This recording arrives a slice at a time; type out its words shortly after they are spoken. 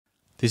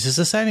This is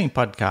the Sailing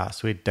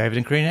Podcast with David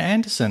and Carina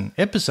Anderson,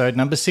 episode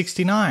number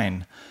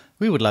 69.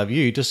 We would love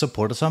you to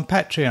support us on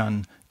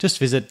Patreon. Just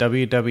visit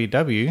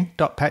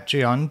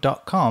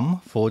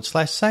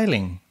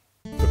www.patreon.com/sailing.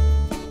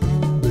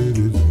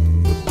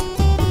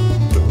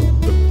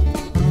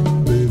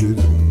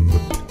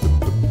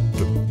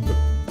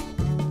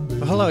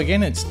 Well, hello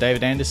again, it's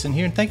David Anderson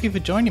here, and thank you for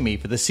joining me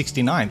for the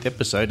 69th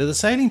episode of the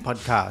Sailing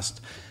Podcast.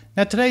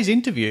 Now, today's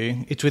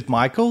interview, it's with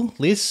Michael,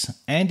 Liss,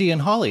 Andy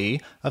and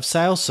Holly of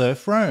Sail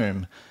Surf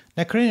Rome.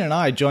 Now, Carina and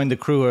I joined the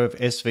crew of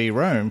SV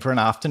Rome for an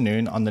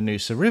afternoon on the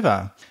Noosa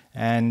River,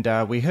 and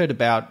we heard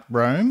about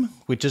Rome,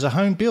 which is a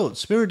home-built,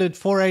 spirited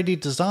 480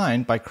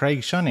 design by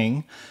Craig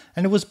Schonning,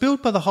 and it was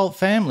built by the Hoult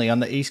family on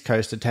the East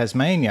Coast of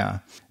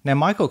Tasmania. Now,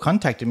 Michael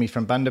contacted me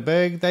from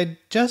Bundaberg. They'd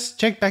just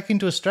checked back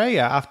into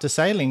Australia after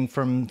sailing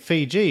from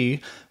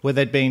Fiji, where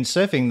they'd been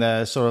surfing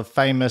the sort of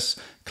famous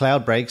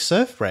Cloudbreak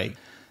surf break.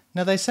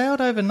 Now, they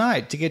sailed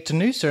overnight to get to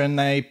Noosa, and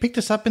they picked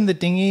us up in the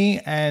dinghy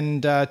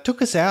and took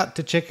us out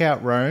to check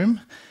out Rome.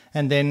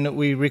 And then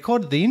we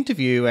recorded the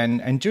interview,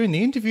 and during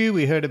the interview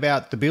we heard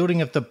about the building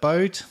of the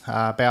boat,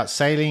 about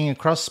sailing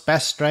across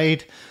Bass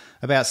Strait,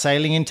 about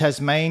sailing in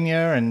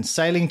Tasmania and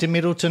sailing to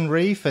Middleton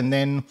Reef, and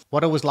then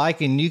what it was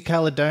like in New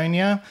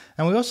Caledonia.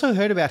 And we also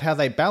heard about how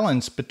they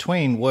balance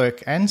between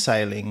work and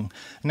sailing.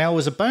 Now, it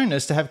was a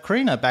bonus to have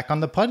Carina back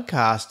on the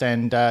podcast,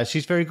 and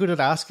she's very good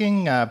at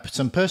asking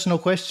some personal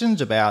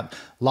questions about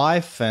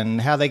life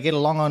and how they get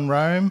along on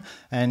Rome.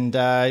 And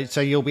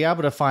so you'll be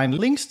able to find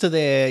links to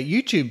their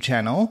YouTube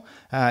channel.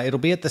 It'll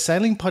be at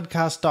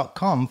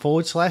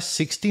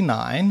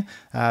thesailingpodcast.com/69.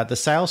 The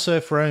Sail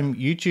Surf Rome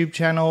YouTube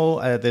channel.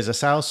 There's a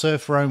Sail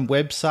Surf Rome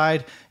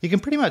website. You can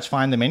pretty much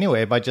find them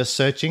anywhere by just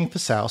searching for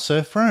Sail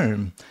Surf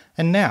Rome.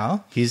 And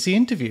now, here's the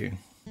interview.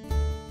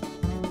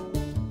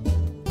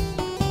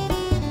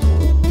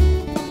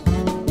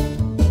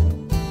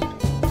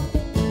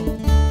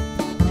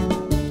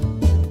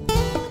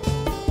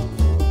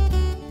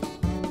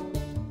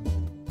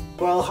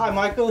 Well, hi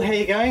Michael, how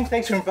you going?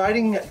 Thanks for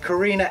inviting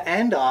Carina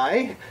and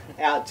I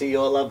out to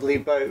your lovely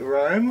boat,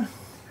 Rome.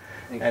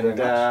 Thank you very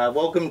much.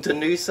 Welcome to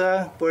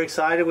Noosa. We're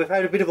excited. We've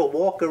had a bit of a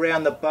walk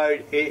around the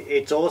boat.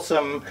 It's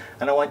awesome,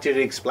 and I want you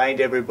to explain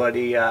to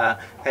everybody how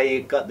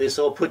you got this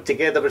all put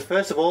together. But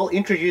first of all,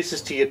 introduce us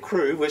to your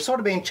crew. We've sort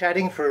of been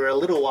chatting for a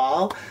little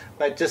while,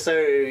 but just so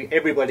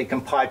everybody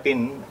can pipe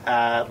in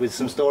with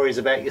some stories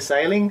about your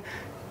sailing,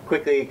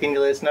 quickly, can you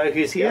let us know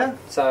who's here? Yeah.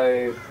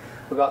 So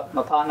we've got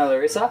my partner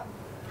Larissa.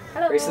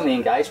 Hello. Recently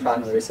engaged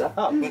partner Larissa.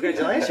 Oh,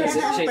 congratulations.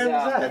 She's when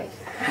was that?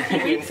 You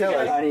didn't tell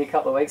us. Only a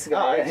couple of weeks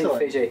ago in excellent.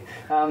 Fiji.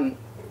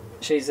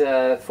 She's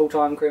a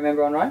full-time crew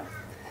member on Rome.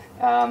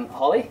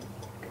 Holly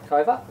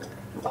Cover.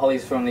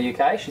 Holly's from the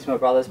UK. She's my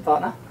brother's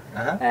partner.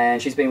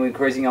 And she's been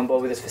cruising on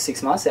board with us for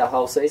 6 months, our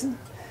whole season.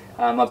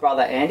 My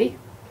brother Andy.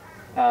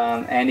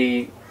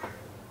 Andy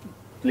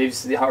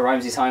lives,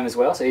 Rome's his home as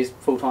well, so he's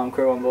full-time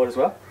crew on board as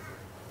well.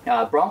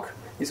 Bronk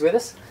is with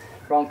us.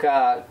 Bronk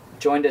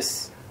joined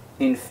us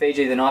in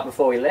Fiji the night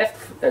before we left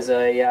as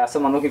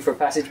someone looking for a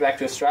passage back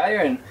to Australia,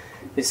 and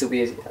Noosa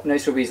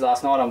will be his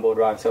last night on board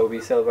Rome, so we'll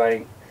be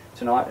celebrating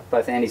tonight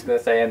both Andy's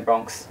birthday and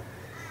Bronk's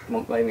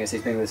leaving us.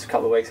 He's been with us a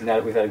couple of weeks,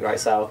 and we've had a great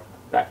sail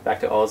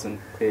back to Oz and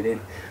cleared in.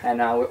 And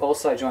we're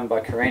also joined by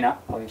Carina.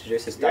 I'll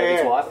introduce as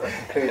David's wife,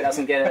 who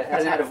hasn't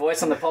had a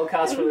voice on the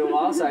podcast for a little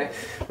while, so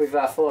we've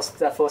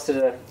forced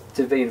her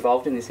to be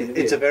involved in this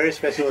interview. It's a very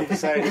special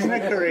episode, isn't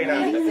it, Carina?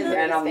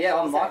 And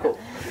I'm Michael.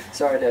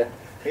 Sorry to...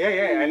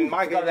 and Michael.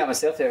 I forgot about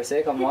myself there a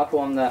sec. I'm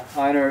Michael. I'm the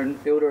owner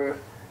and builder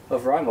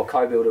of Rome, or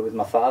co-builder with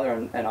my father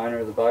and owner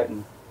of the boat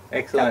and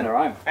excellent. Captain of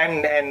Rome.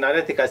 And I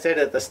don't think I said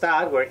at the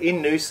start, we're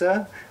in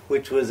Noosa,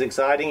 which was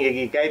exciting.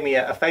 You gave me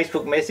a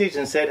Facebook message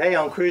and said, hey,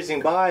 I'm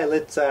cruising by,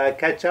 let's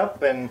catch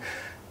up. And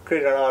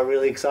Craig and I are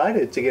really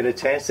excited to get a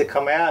chance to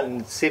come out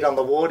and sit on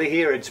the water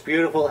here. It's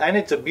beautiful, and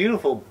it's a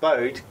beautiful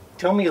boat.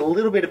 Tell me a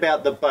little bit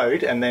about the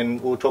boat, and then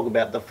we'll talk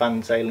about the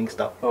fun sailing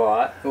stuff. All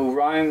right. Well,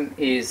 Rome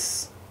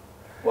is...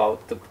 Well,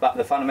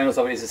 the fundamentals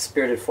of it is a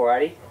spirited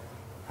 480.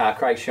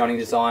 Craig Schonning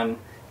designed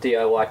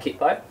DIY kit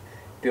boat,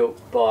 built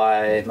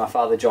by my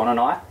father John and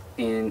I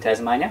in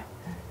Tasmania.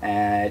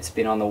 It's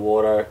been on the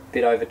water a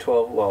bit over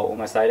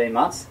almost 18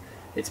 months.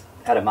 It's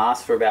had a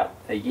mast for about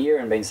a year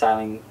and been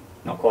sailing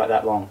not quite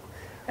that long.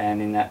 And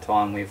in that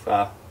time we've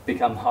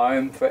become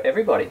home for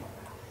everybody.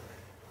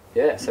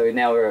 Yeah, so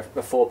now we're a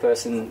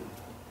four-person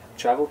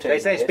travel team. They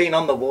say it's been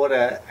on the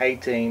water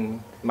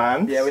 18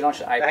 months. Yeah, we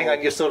launched April. Hang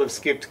on, you sort of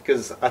skipped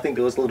because I think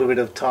there was a little bit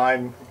of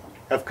time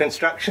of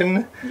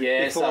construction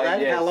before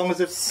that. Yeah, how long was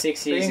it?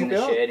 6 years in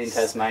built? the shed in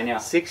Tasmania.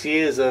 6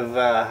 years of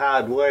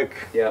hard work,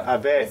 I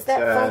bet. Is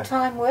that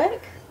full-time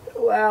work?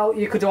 Well,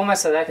 you could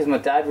almost say that because my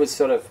dad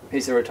was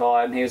he's a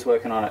retired and he was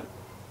working on it,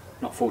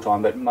 not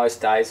full-time, but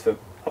most days for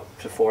up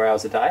to 4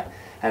 hours a day.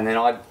 And then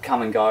I'd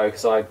come and go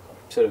because I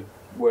sort of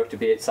worked a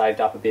bit,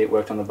 saved up a bit,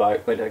 worked on the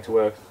boat, went back to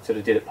work, sort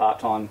of did it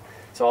part-time.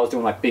 So I was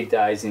doing like big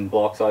days in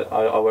blocks.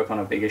 I work on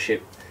a bigger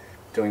ship,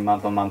 doing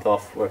month on month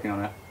off, working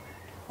on it.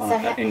 So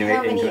how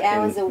many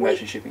hours a week?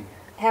 Shipping.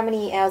 How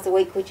many hours a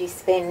week would you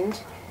spend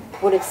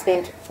would have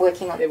spent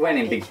working on. It went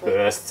in big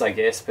bursts, I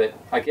guess, but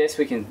I guess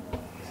we can.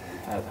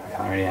 I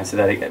can't really answer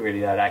that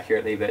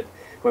accurately, but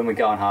when we're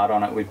going hard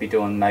on it, we'd be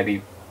doing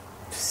maybe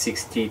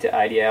 60 to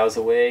 80 hours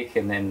a week,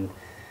 and then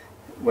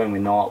when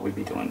we're not, we'd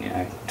be doing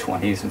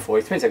 20s and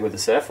 40s. Depends how good the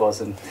surf was,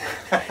 and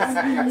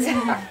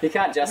you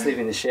can't just live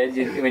in the shed.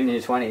 When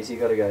you're 20s, you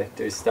got to go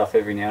do stuff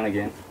every now and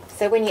again.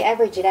 So when you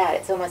average it out,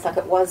 it's almost like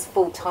it was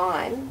full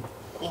time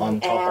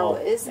in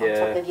hours on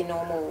top of your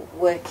normal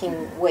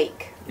working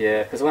week.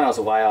 Yeah, because when I was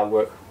away, I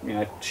work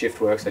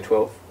shift work, so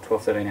 12,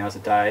 13 hours a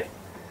day.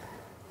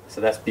 So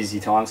that's busy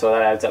time. So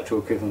that adds up to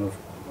equivalent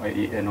of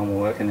a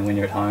normal work. And then when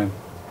you're at home,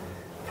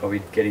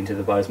 probably get into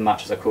the boat as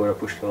much as I could. I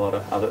pushed a lot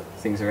of other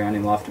things around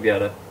in life to be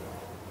able to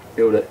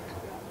build it.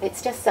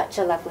 It's just such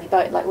a lovely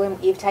boat. Like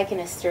when you've taken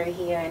us through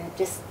here, and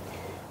just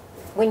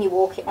when you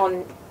walk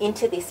on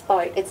into this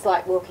boat, it's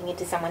like walking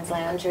into someone's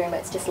lounge room.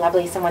 It's just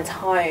lovely, someone's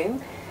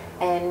home,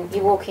 and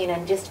you walk in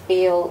and just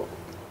feel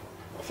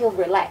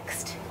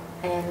relaxed.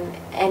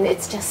 And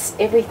it's just,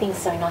 everything's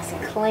so nice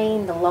and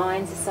clean. The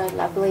lines are so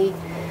lovely.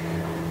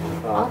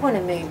 I want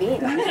to move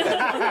in.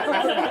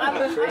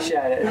 I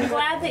appreciate it. I'm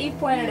glad that you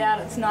pointed out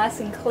it's nice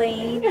and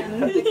clean,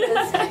 and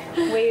because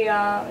we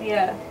are,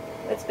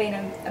 it's been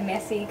a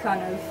messy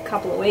kind of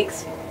couple of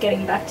weeks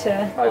getting back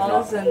to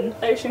Oz and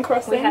ocean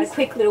crossings. We had a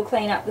quick little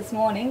clean up this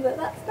morning, but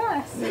that's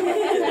nice. 9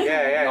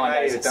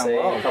 days at sea,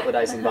 a couple of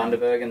days in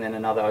Bundaberg, and then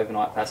another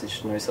overnight passage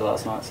to Noosa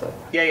last night. So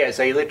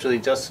so you literally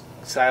just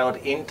sailed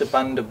into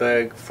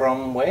Bundaberg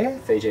from where?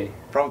 Fiji.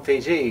 From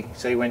Fiji.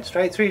 So you went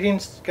straight through. You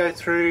didn't go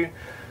through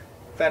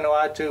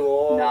Vanuatu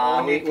or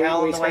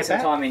Newcastle we spent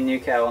some time in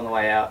Newcastle on the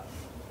way out,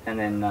 and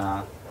then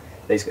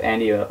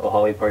Andy or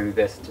Holly probably be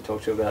best to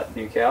talk to about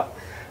Newcastle.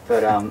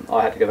 But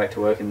I had to go back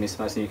to work and miss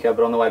most of Newcastle.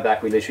 But on the way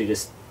back, we literally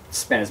just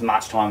spent as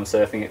much time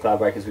surfing at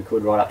Cloudbreak as we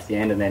could right up to the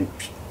end, and then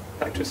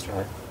back to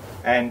Australia.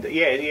 And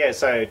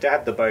so to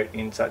have the boat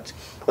in such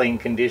clean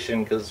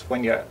condition, because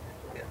when you're,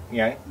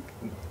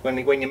 when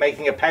you're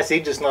making a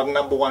passage, it's not a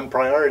number one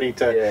priority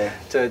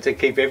to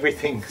keep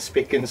everything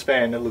spick and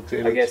span. It looks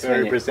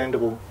very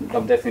presentable.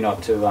 I'm definitely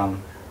not too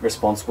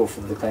responsible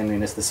for the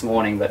cleanliness this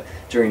morning, but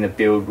during the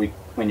build,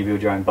 when you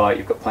build your own boat,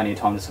 you've got plenty of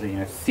time to sort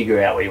of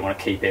figure out where you want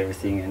to keep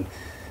everything, and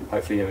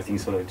hopefully everything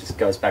sort of just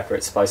goes back where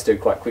it's supposed to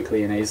quite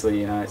quickly and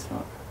easily. It's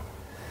not.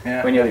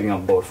 Yeah. When you're living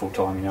on board full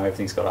time,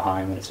 everything's got a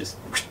home and it's just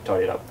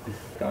tidied up.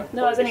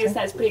 No, I was only going to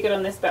say it's pretty good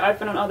on this boat. I've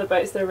been on other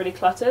boats that are really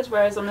cluttered,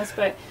 whereas on this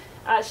boat,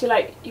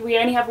 actually, we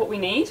only have what we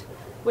need,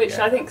 which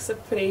I think is a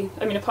pretty.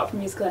 I mean, apart from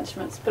musical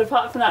instruments, but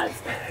apart from that,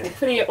 it's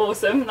pretty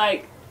awesome.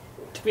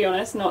 To be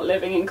honest, not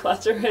living in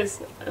clutter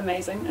is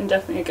amazing and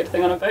definitely a good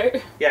thing on a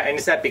boat. Yeah, and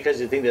is that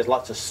because you think there's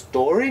lots of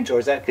storage, or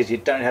is that because you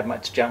don't have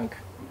much junk?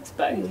 It's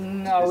both.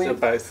 No, it's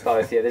both.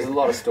 Both, yeah. There's a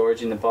lot of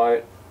storage in the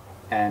boat,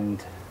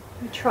 and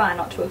we try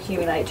not to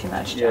accumulate too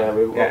much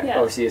junk.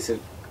 Obviously it's a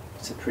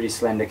pretty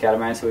slender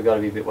catamaran, so we've got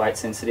to be a bit weight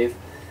sensitive.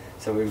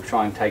 So we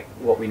try and take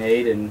what we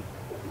need and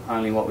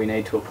only what we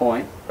need to a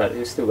point, but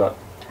we've still got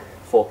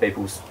 4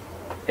 people's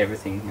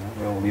everything,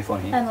 we all live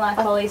on here. And like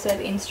Holly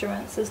said,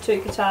 instruments, there's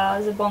 2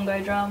 guitars, a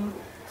bongo drum,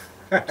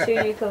 2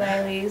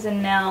 ukuleles,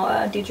 and now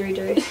a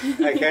didgeridoo.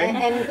 Okay.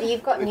 And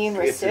you've got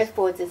numerous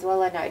surfboards as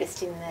well, I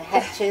noticed, in the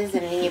hatches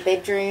and in your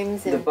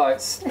bedrooms. And the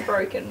boat's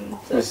broken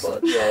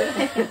surfboards.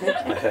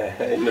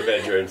 In the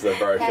bedrooms, they're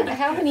broken.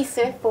 How many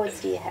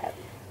surfboards do you have?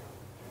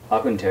 I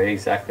couldn't tell you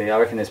exactly. I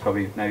reckon there's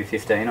probably maybe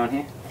 15 on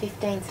here.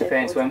 15 surfboards.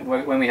 Depends.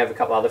 When we have a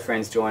couple other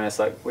friends join us,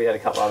 like we had a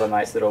couple other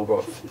mates that all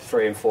brought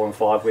 3 and 4 and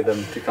 5 with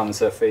them to come and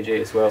surf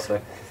Fiji as well. So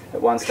at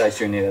one stage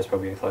during the year, there's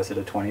probably closer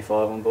to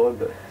 25 on board.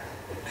 But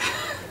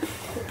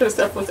the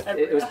stuff was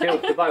everywhere. It was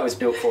built. The boat was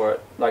built for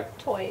it. Like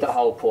toys. The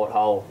whole port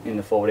hole in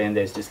the forward end,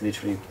 there's just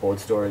literally board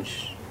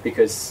storage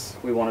because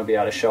we want to be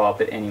able to show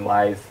up at any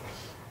wave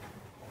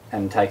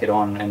and take it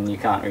on, and you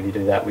can't really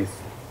do that with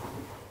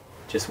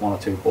just 1 or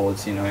 2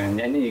 boards,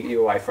 and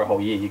you're away for a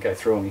whole year. You go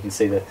through them, you can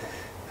see the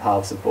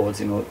halves of boards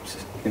in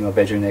my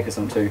bedroom there because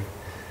I'm too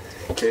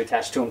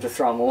attached to them to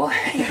throw them away.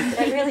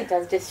 It really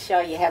does just show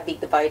you how big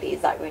the boat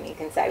is, like when you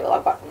can say, well,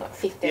 I've got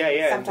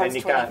 15, sometimes and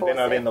you can't, they're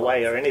not in the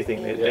way or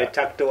anything. They're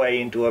tucked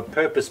away into a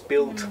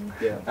purpose-built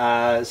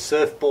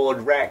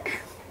surfboard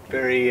rack.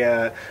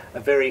 A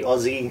very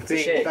Aussie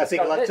thing. I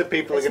think lots of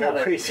people are going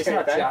to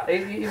appreciate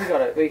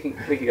that. We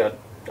could got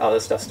other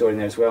stuff stored in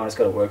there as well, and it's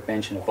got a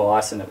workbench and a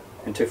vice and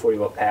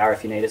 240-watt power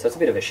if you need it. So it's a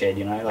bit of a shed,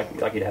 like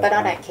you'd have. But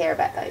I don't care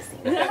about those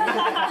things.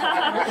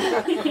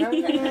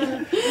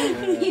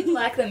 You'd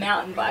like the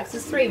mountain bikes.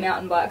 There's 3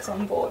 mountain bikes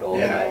on board all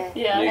the way.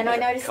 Yeah. And I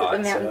noticed that the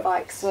mountain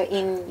bikes were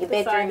in your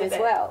bedroom as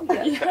well.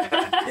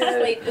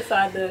 Sleep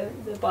beside the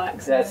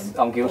bikes.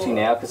 I'm guilty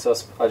now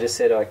because I just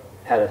said I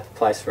had a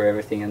place for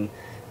everything,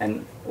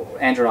 and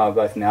Andrew and I were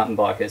both mountain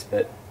bikers,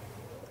 but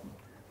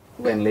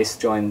when Liss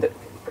joined the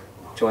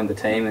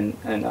team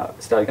and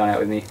started going out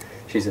with me,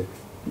 she's a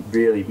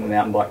really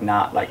mountain bike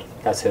nut. Like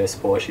that's her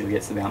sport. She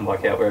gets the mountain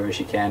bike out wherever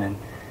she can,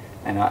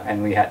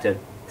 and we had to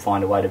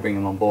find a way to bring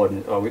them on board.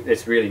 And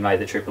it's really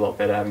made the trip a lot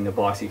better having the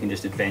bikes. You can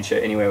just adventure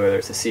anywhere, whether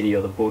it's the city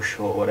or the bush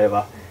or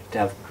whatever. To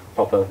have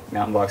proper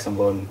mountain bikes on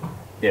board. And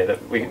yeah,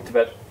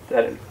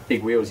 that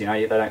big wheels, you know,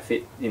 they don't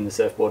fit in the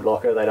surfboard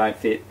locker. They don't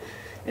fit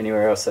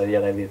anywhere else. So yeah,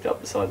 they lived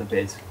up beside the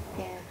beds.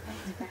 Yeah,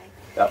 that's great.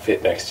 That'll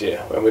fit next year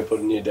when we put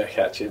a new deck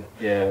hatch in.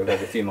 Yeah, we've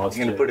had a few mods.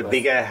 You're going to put a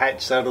bigger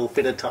hatch so it'll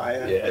fit a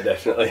tyre? Yeah,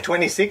 definitely. A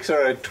 26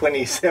 or a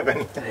 27?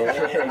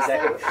 Yeah,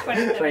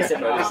 exactly.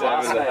 27 and a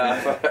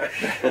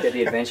half. Get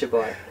the adventure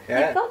bike.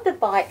 Yeah. You've got the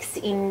bikes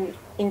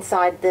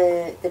inside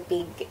the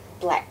big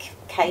black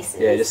cases.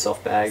 Yeah, just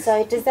soft bags.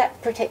 So does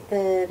that protect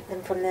them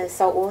from the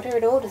salt water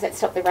at all? Does that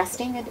stop the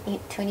rusting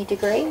at 20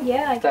 degree?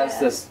 Yeah, I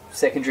That's guess. the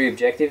secondary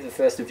objective. The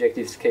first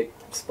objective is to keep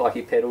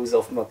spiky pedals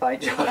off my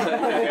paint job.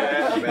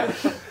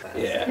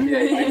 Yeah.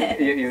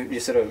 You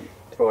sort of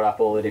brought up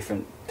all the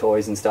different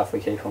toys and stuff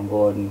we keep on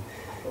board, and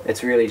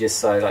it's really just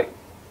so like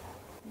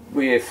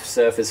we're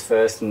surfers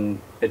first and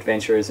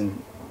adventurers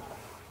and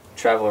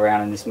travel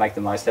around and just make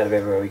the most out of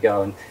everywhere we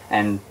go,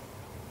 and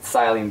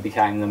sailing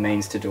became the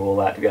means to do all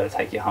that, to be able to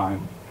take you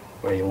home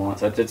where you want.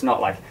 So it's not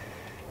like,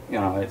 you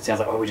know, it sounds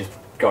like, oh, we just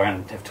go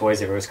around and have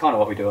toys everywhere. It's kind of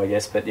what we do, I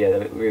guess, but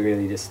yeah, we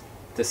really just,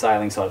 the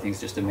sailing side of things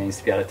is just a means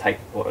to be able to take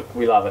what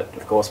we love it,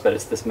 of course, but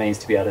it's this means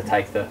to be able to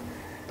take the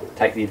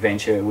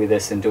adventure with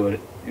us and do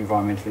it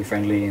environmentally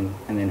friendly, and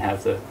then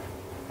have the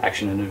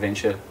action and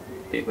adventure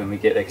bit when we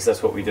get there, because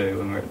that's what we do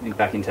when we're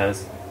back in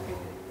Tas.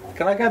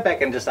 Can I go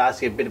back and just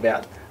ask you a bit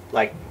about,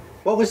 like,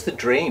 what was the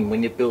dream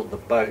when you built the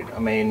boat? I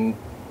mean,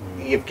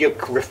 you've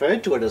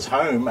referred to it as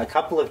home a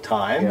couple of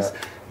times.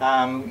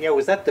 Yeah.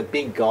 Was that the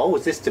big goal?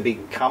 Was this to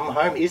become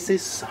home? Is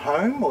this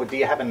home, or do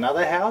you have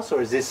another house,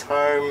 or is this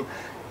home?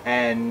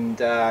 And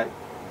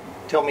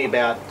tell me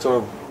about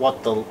sort of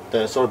what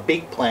the sort of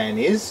big plan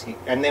is,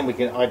 and then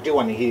I do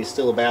want to hear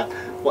still about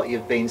what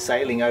you've been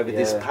sailing over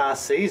this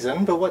past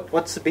season, but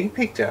what's the big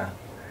picture?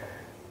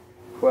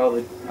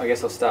 Well, I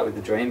guess I'll start with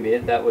the dream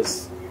bit.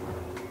 That's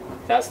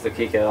the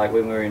kicker. Like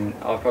when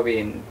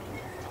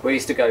we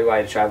used to go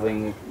away to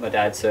travelling with my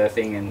dad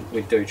surfing, and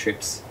we'd do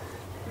trips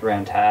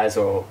around Tas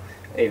or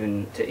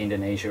even to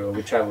Indonesia, or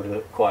we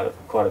travelled quite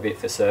a bit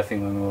for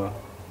surfing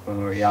when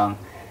we were young.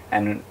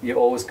 And you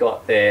always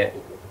got there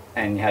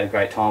and you had a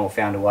great time or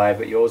found a way,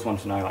 but you always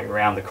wanted to know, like,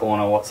 around the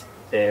corner what's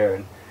there,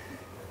 and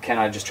can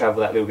I just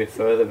travel that little bit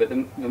further? But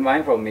the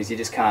main problem is you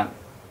just can't.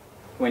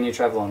 When you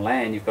travel on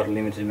land, you've got a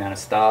limited amount of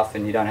staff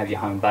and you don't have your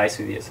home base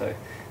with you. So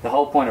the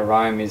whole point of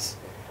Rome is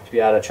to be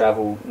able to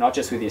travel not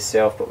just with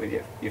yourself, but with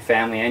your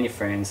family and your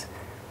friends,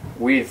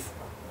 with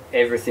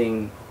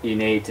everything you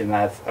need to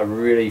have a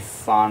really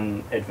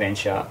fun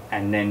adventure,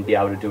 and then be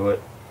able to do it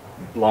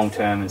long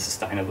term and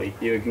sustainably.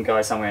 You can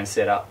go somewhere and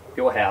set up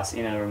your house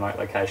in a remote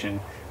location,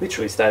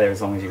 literally stay there as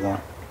long as you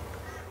want.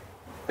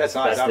 That's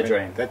nice. That's the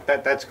dream.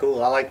 That's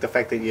cool. I like the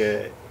fact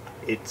that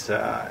it's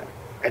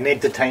an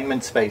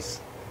entertainment space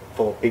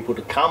for people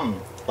to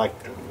come, like,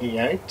 you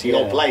know, to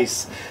your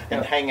place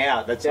and hang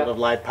out. That's sort of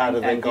like part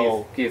of the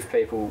goal. Give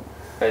people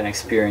an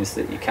experience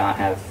that you can't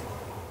have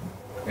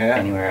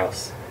anywhere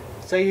else.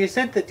 So you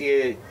said that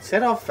you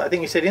set off, I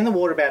think you said, in the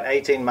water about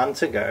 18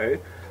 months ago,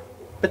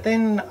 but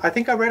then I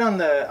think I read on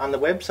the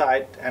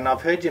website, and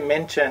I've heard you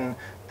mention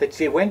that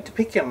you went to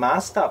pick your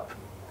mast up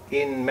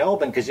in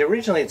Melbourne, because you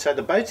originally, so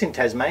the boat's in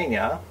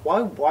Tasmania.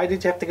 Why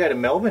did you have to go to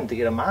Melbourne to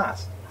get a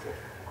mast?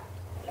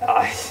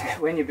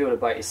 When you build a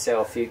boat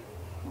yourself,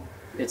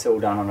 it's all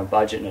done on a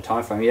budget and a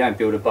time frame. You don't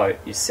build a boat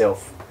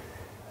yourself.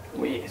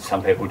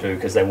 Some people do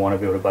because they want to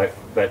build a boat,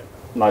 but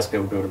most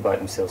people build a boat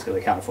themselves because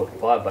they can't afford to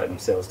buy a boat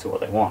themselves to what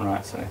they want,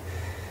 right? So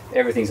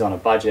everything's on a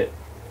budget,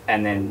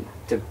 and then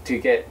to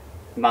get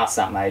masts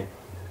aren't made.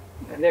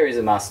 There is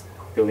a mast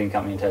building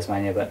company in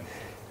Tasmania, but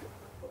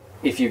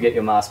if you get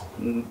your mast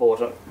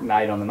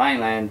made on the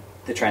mainland,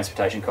 the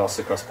transportation costs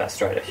across Bass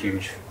Strait are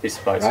huge. This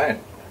boat's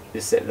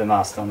the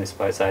mast on this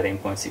boat's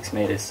 18.6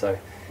 metres, so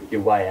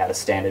you're way out of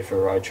standard for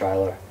a road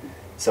trailer.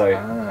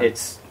 So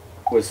it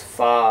was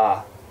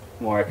far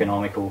more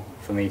economical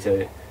for me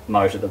to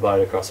motor the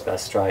boat across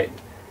Bass Strait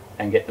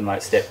and get the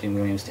moat stepped in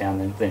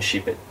Williamstown than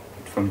ship it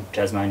from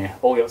Tasmania.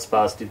 All yacht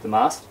spas did the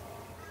mast,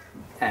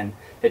 and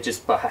it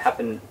just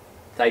happened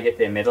they get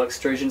their metal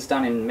extrusions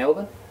done in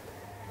Melbourne.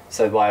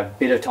 So by a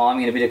bit of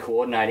timing and a bit of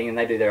coordinating, and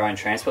they do their own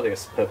transport, they've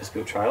got a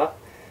purpose-built trailer.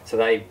 So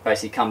they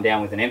basically come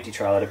down with an empty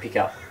trailer to pick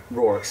up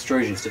raw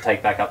extrusions to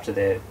take back up to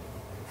their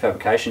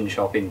fabrication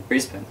shop in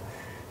Brisbane.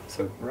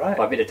 So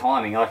by a bit of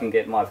timing, I can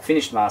get my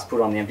finished mast put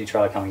on the empty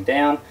trailer coming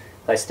down.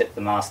 They step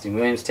the mast in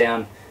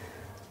Williamstown.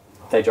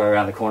 They drive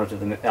around the corner to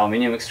the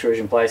aluminium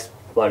extrusion place,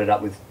 load it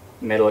up with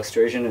metal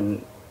extrusion,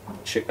 and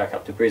ship back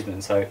up to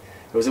Brisbane. So it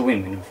was a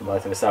win-win for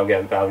both of us. They were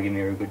able to give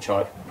me a good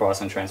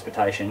price on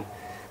transportation.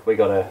 We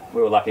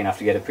were lucky enough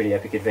to get a pretty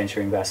epic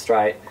adventure in Bass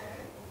Strait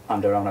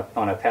on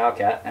a power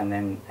cat, and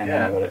then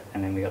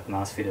we got the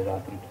mast fitted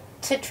up. And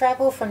to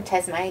travel from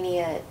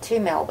Tasmania to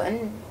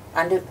Melbourne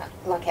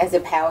as a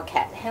power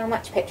cat, how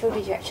much petrol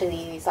did you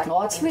actually use? In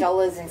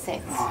dollars and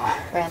cents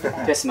around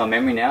about? Testing my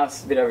memory now,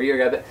 it's a bit over a year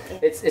ago,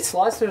 but it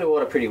slides through the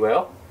water pretty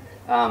well.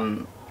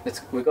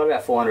 We've got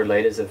about 400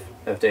 litres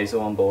of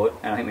diesel on board,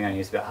 and I think we only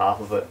used about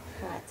half of it.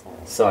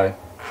 Right, so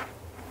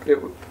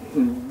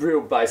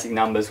real basic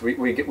numbers.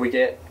 We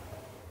get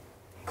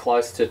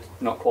close to,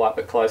 not quite,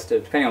 but close to,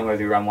 depending on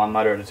whether you run one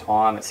motor at a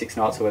time at 6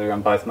 knots or whether you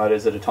run both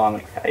motors at a time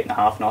at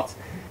 8.5 knots,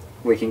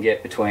 we can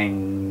get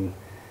between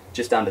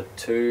just under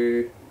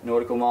 2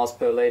 nautical miles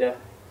per litre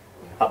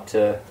up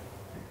to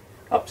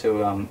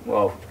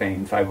well,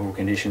 depending on favourable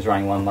conditions,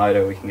 running one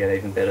motor, we can get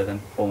even better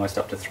than almost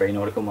up to 3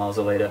 nautical miles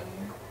a litre.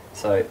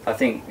 So I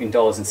think in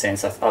dollars and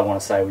cents, I want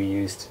to say we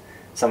used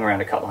somewhere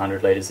around a couple of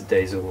hundred litres of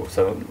diesel,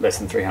 so less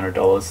than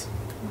 $300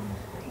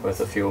 worth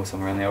of fuel,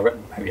 somewhere around there, or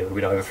maybe a little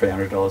bit over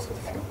 $300 worth of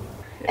fuel.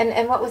 Yeah.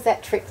 And what was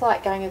that trip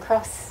like going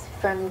across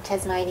from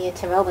Tasmania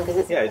to Melbourne?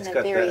 Because it's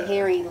a very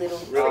hairy little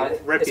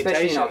trip.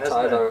 Especially in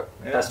October,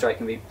 Bass Strait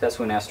can be, that's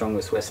when our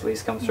strongest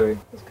westerlies come through.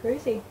 It's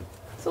crazy.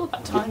 It's all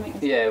about timing.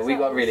 Yeah, we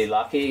got really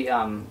lucky.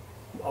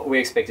 We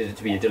expected it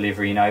to be a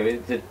delivery. You know,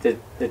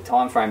 the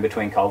time frame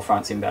between cold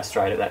fronts in Bass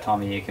Strait at that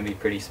time of year can be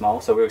pretty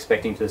small. So we were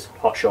expecting to just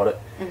hot shot it,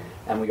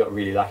 and we got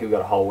really lucky. We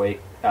got a whole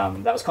week.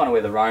 That was kind of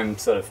where the Rome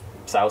sort of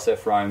sail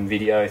surf Rome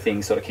video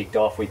thing sort of kicked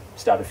off. We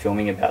started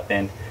filming about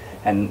then,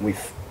 and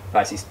we've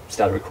basically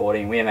started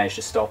recording. We managed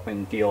to stop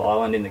in Deal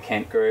Island in the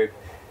Kent group,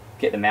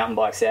 get the mountain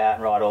bikes out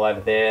and ride all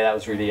over there. That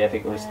was really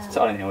epic. It was,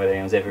 I don't know whether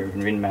anyone's ever even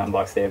ridden mountain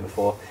bikes there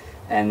before.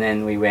 And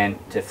then we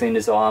went to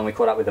Flinders Island. We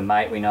caught up with a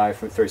mate we know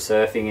through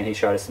surfing, and he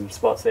showed us some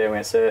spots there. We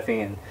went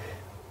surfing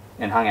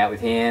and hung out with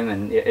him.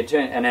 And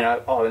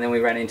then we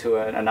ran into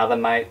another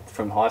mate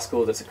from high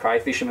school that's a cray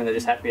fisherman that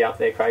just happened to be up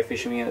there cray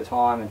fishing at the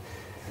time. And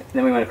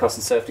then we went across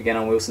and surfed again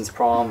on Wilson's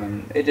Prom,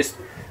 and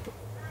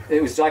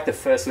it was like the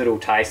first little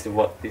taste of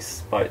what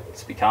this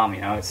boat's become.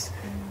 You know, it's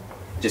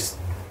just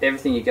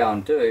everything you go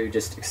and do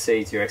just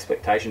exceeds your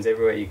expectations.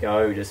 Everywhere you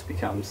go just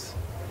becomes.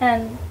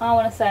 And I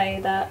want to say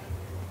that,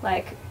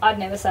 like, I'd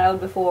never sailed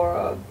before,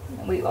 or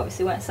we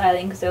obviously weren't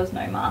sailing because there was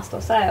no mast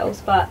or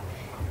sails, but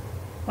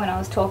when I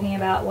was talking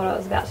about what I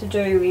was about to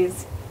do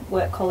with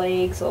work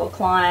colleagues or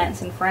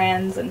clients and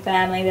friends and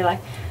family, they're like,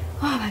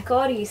 oh my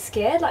god, are you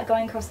scared, like,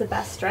 going across the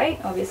Bass Strait?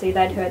 Obviously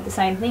they'd heard the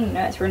same thing, you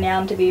know, it's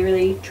renowned to be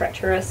really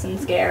treacherous and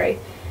scary.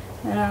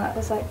 And I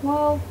was like,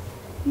 well,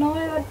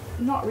 no,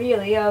 not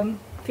really.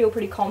 Feel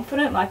pretty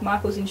confident, like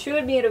Michael's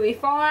insured me, it'll be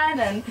fine,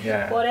 and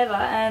whatever.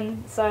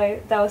 And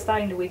so they were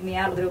starting to wig me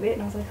out a little bit,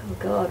 and I was like, oh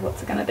god,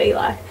 what's it going to be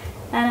like?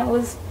 And it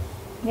was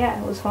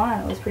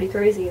fine. It was pretty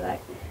cruisy. Like,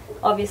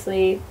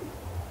 obviously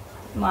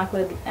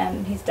Michael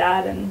and his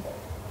dad and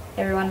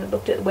everyone had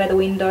looked at weather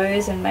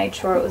windows and made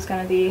sure it was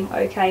going to be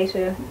okay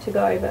to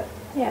go, but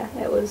yeah,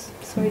 it was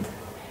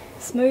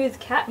smooth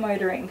cat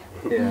motoring.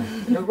 Yeah.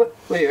 What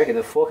do you reckon?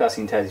 The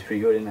forecasting in Tassie is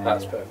pretty good, isn't it?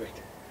 That's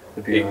perfect.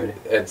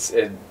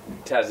 The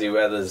Tassie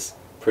weather's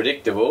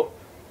predictable,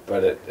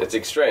 but it's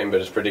extreme,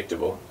 but it's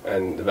predictable.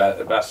 And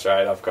the Bass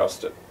Strait, I've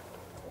crossed it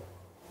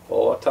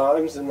 4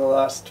 times in the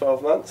last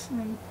 12 months,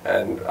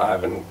 and I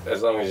haven't.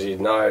 As long as you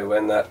know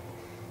when that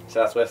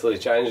southwesterly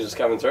change is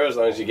coming through, as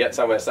long as you get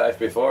somewhere safe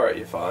before it,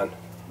 you're fine.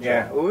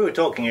 Yeah, well, we were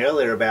talking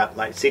earlier about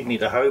like Sydney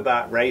to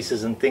Hobart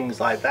races and things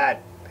like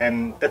that,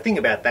 and the thing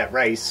about that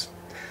race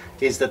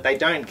is that they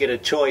don't get a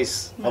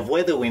choice of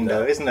weather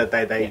window, isn't it?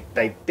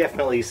 They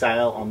definitely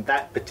sail on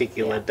that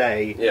particular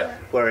day,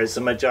 whereas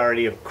the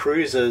majority of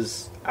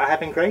cruisers are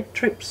having great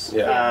trips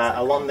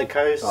along the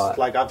coast. Right.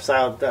 Like I've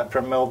sailed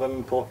from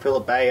Melbourne, Port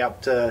Phillip Bay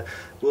up to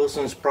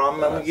Wilson's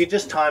Prom, and you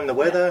just time the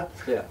weather,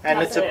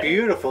 and it's a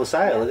beautiful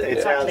sail.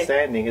 It's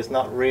outstanding. It's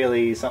not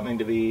really something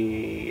to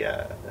be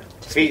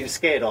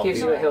scared of.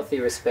 Gives you a healthy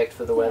respect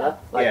for the weather.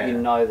 Like you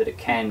know that it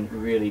can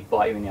really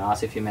bite you in the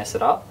arse if you mess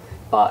it up,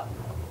 but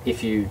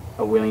if you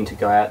are willing to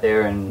go out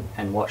there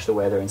and watch the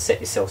weather and set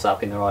yourselves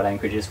up in the right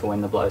anchorages for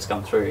when the blows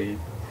come through,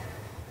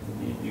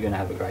 you're going to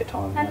have a great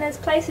time. And there's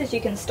places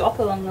you can stop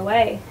along the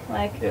way,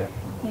 like you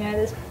know,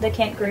 there's the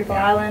Kent Group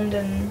Island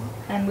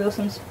and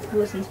Wilson's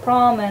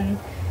Prom, and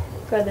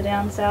further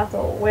down south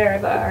or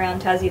wherever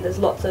around Tassie, there's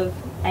lots of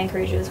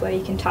anchorages where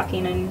you can tuck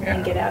in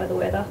and get out of the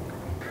weather.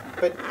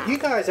 But you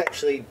guys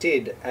actually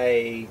did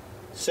a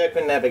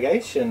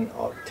circumnavigation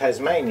of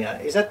Tasmania.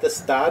 Is that the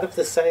start of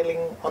the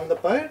sailing on the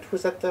boat?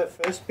 Was that the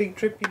first big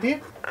trip you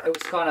did? It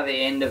was kind of the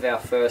end of our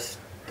first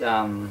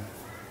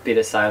bit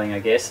of sailing, I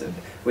guess.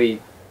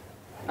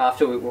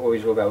 After we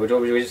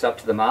were just up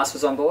to the mast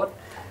was on board,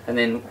 and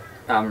then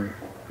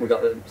we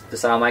got the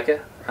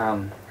sailmaker,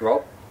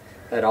 Rob,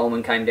 at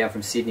Ullman, came down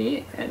from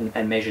Sydney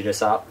and measured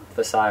us up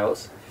for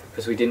sails,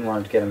 because we didn't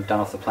want to get them done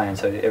off the plan,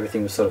 so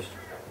everything was sort of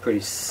pretty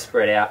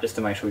spread out just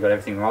to make sure we got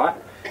everything right.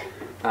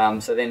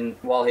 So then,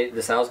 while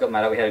the sails got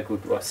made up, we had a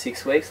good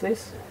 6 weeks,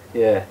 Liss?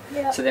 Yeah.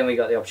 So then we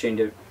got the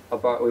opportunity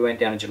we went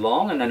down to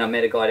Geelong, and then I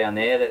met a guy down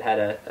there that had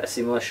a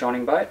similar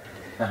Schonning boat,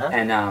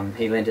 and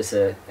he lent us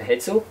a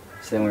headsail.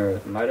 So then we were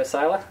a motor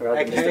sailor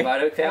rather than just a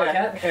motor power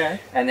cat.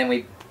 And then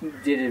we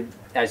did it,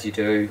 as you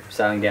do,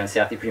 sailing down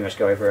south, you pretty much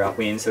go over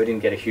upwind, so we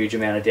didn't get a huge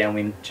amount of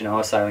downwind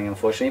Genoa sailing,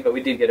 unfortunately, but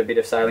we did get a bit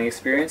of sailing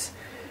experience.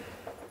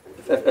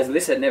 As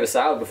Liss had never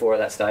sailed before at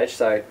that stage,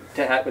 so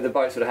with the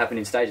boat sort of happened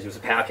in stages. It was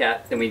a power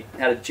cat, then we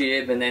had a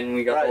jib, and then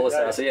we got all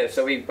the sails.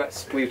 So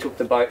we took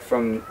the boat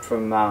from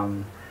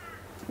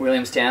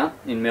Williamstown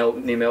near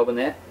Melbourne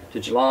there, to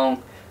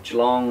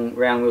Geelong,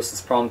 round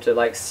Wilson's Prom to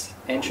Lakes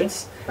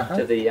entrance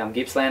to the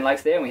Gippsland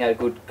Lakes there, and we had a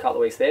good couple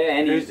of weeks there.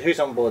 Andy, Who's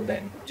on board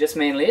then? just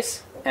me and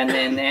Liss, and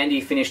then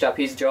Andy finished up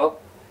his job.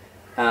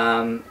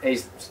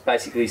 He's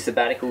basically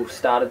sabbatical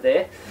started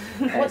there,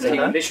 and so he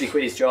literally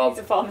quit his job, He's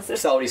a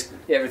pharmacist. sold his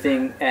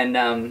everything,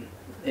 and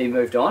he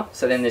moved on.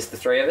 So then there's the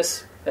three of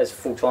us as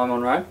full time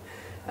on Rome.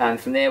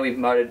 From there we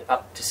motored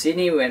up to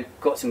Sydney. We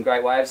got some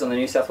great waves on the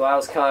New South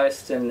Wales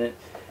coast, and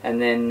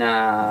then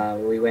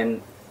we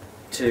went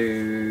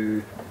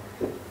into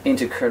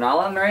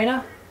Cronulla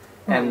Marina,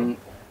 and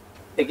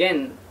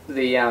again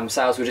the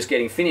sails were just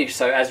getting finished.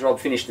 So as Rob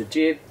finished the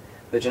jib,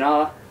 the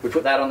Genoa, we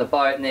put that on the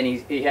boat, and then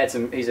he had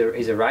some. He's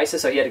a racer,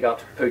 so he had to go up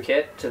to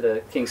Phuket to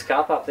the King's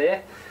Cup up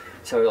there.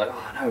 So we were like,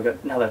 oh no, we've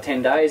got another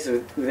 10 days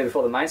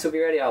before the mains will be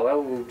ready. Oh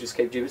well, we'll just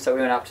keep jibbing. So we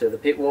went up to the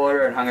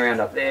Pittwater and hung around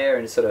up there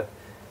and sort of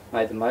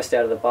made the most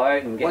out of the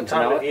boat and getting What to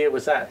know time of it. year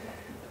was that?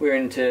 We were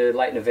into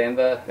late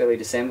November, early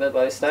December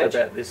by this stage.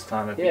 So about this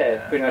time of year.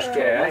 Yeah, pretty much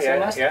 12 months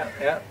almost.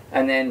 Yeah.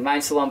 And then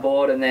mainsail on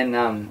board, and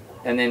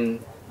then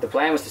the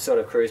plan was to sort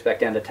of cruise back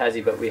down to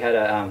Tassie, but we had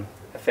a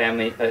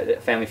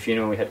family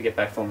funeral we had to get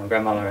back for my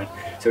grandmother, and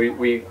so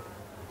we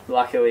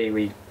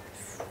luckily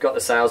got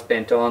the sails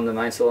bent on, the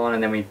mainsail on,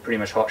 and then we pretty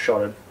much hot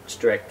shotted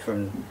direct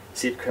from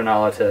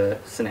Cronulla to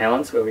St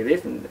Helens where we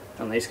live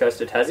on the east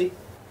coast of Tassie.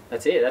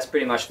 That's it. That's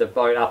pretty much the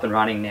boat up and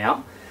running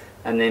now.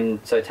 And then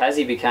so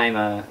Tassie became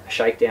a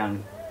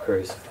shakedown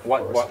cruise.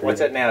 What's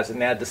that now? Is it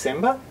now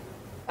December?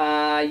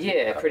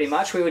 Yeah, pretty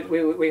much.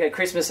 We had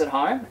Christmas at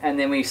home, and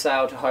then we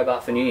sailed to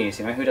Hobart for New Year's.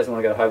 You know, who doesn't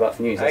want to go to Hobart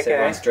for New Year's? That's Okay.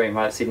 everyone's dream,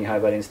 right? Sydney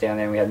Hobart Inn's down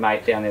there, and we had a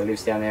mate down there who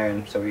lives down there,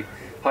 and so we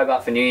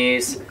Hobart for New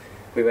Year's.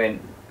 We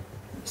went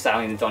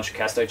sailing the Don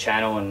Chicasto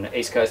Channel and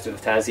East Coast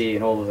of Tassie,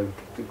 and all of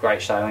the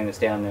great sailing that's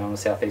down there on the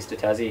southeast of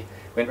Tassie.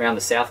 Went around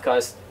the south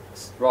coast,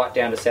 right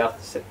down to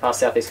past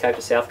Southeast Cape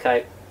to South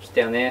Cape, just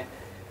down there,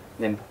 and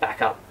then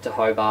back up to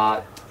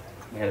Hobart.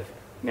 We had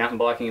mountain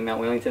biking in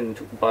Mount Wellington and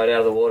took the boat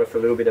out of the water for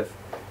a little bit of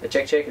a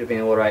check. It had been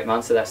in the water 8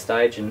 months at that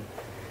stage, and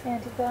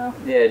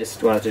yeah,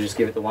 just wanted to just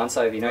give it the once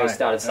over. You know, you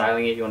started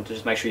sailing it, you wanted to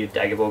just make sure your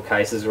daggerboard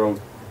cases are all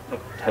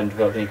hadn't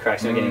developed any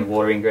cracks, not getting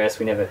water ingress.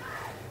 We never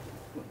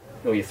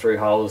all your through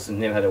holes and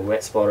never had a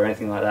wet spot or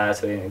anything like that.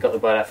 So we got the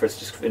boat out for its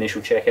just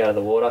initial check out of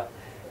the water,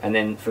 and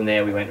then from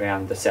there we went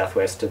around the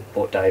southwest to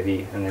Port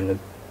Davey and then the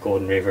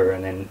Gordon River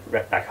and then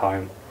back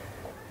home.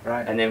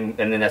 Right. And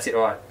then that's it.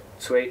 All right,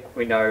 sweet.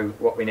 We know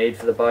what we need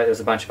for the boat. There was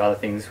a bunch of other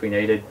things we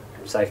needed,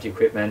 safety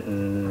equipment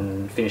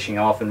and finishing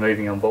off and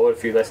moving on board. A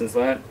few lessons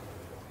learnt.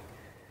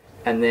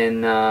 And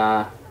then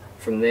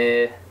from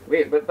there,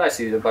 but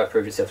basically the boat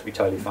proved itself to be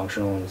totally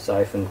functional and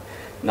safe and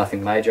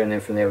nothing major. And then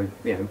from there,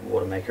 we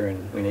water maker,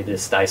 and we needed a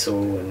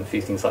staysail and a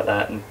few things like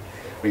that. And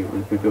we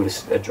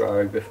built a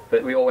drogue.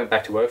 But we all went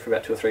back to work for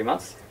about 2 or 3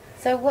 months.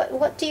 So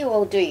what do you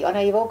all do? I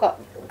know you've all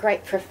got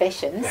great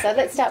professions. So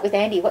let's start with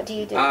Andy. What do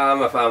you do?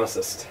 I'm a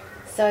pharmacist.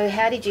 So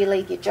how did you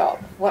leave your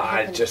job? What I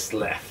happened? just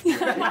left.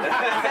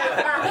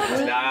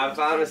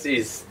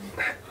 Pharmacies,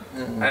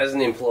 as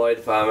an employed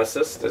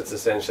pharmacist, it's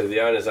essentially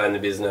the owners own the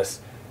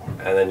business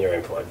and then you're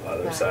employed by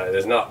them. Right. So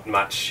there's not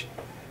much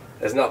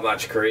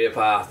career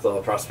path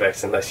or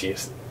prospects unless you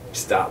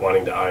start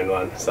wanting to own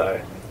one.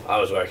 So I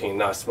was working in a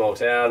nice small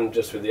town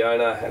just with the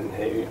owner, and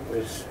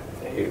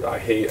I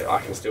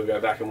can still go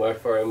back and work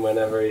for him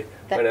whenever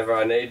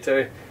I need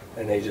to.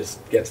 And he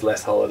just gets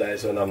less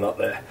holidays when I'm not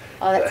there.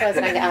 Oh, that's what I was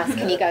going to ask.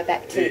 Can you go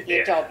back to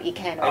your job? You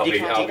can. Or you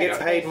can't. Do you get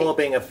paid more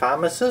being a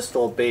pharmacist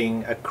or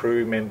being a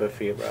crew member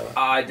for your brother?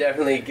 I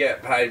definitely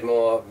get paid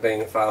more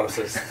being a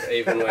pharmacist,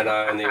 even when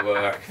I only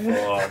work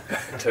for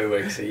 2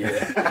 weeks a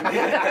year.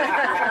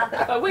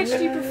 But which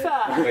do you prefer?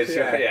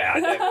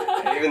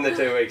 Even the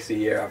 2 weeks a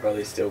year, I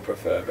probably still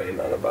prefer being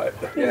on a boat.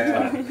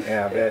 Yeah,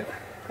 I bet.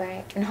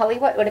 Great. And Holly,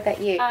 what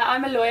about you?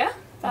 I'm a lawyer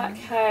back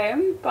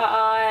home, but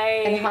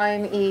And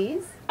home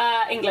is?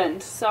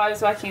 England. So I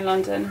was working in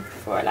London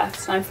before I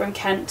left, and I'm from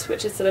Kent,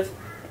 which is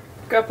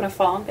grew up on a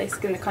farm,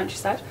 basically in the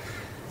countryside.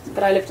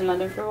 But I lived in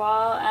London for a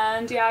while,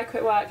 and I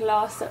quit work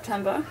last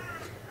September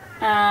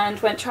and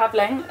went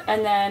travelling,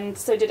 and then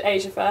did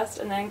Asia first,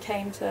 and then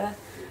came to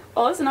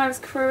Oz, and I was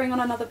crewing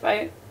on another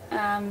boat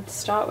to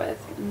start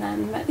with, and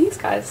then met these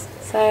guys.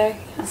 So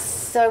yeah.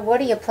 So what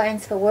are your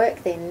plans for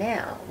work then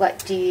now?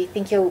 Like, do you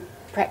think you'll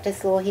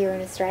practice law here in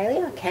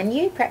Australia? Can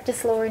you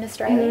practice law in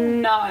Australia?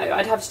 No,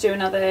 I'd have to do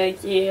another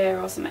year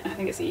or something. I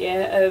think it's a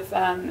year of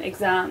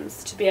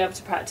exams to be able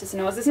to practice in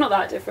Oz. It's not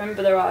that different,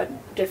 but there are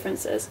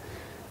differences.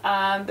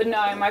 But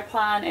no, my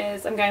plan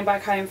is I'm going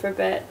back home for a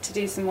bit to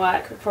do some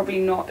work, but probably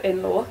not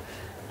in law.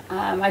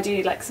 I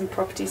do some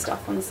property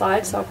stuff on the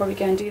side, so I'll probably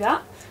go and do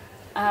that.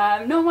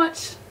 Not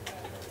much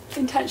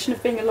intention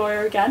of being a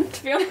lawyer again,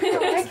 to be honest.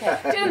 Oh,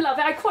 okay. Didn't love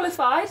it. I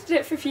qualified, did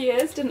it for a few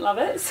years, didn't love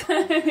it.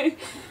 So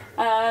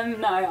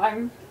no,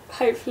 I'm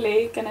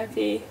hopefully going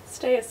to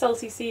stay a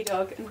salty sea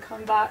dog and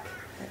come back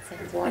That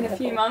sounds in wonderful. a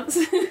few months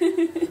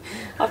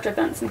after I've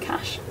done some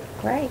cash.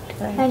 Great.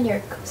 And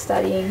you're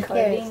studying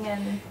coding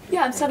and...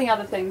 Yeah, I'm studying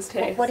other things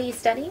too. What are you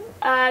studying?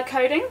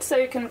 Coding, so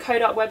you can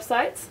code up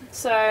websites.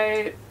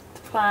 So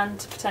plan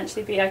to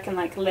potentially be I can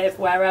like live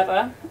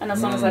wherever, and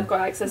as long as I've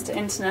got access to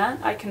internet,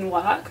 I can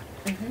work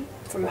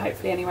from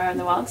hopefully anywhere in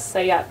the world. So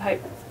yeah,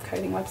 hope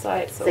coding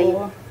websites So or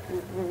you're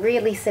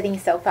really setting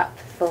yourself up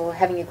for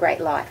having a great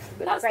life,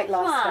 a that's great the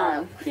plan.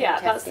 lifestyle. Yeah,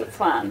 that's Fantastic. the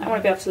plan. I want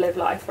to be able to live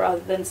life rather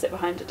than sit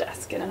behind a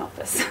desk in an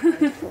office,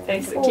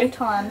 basically.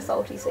 Full-time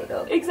salty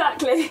seagull.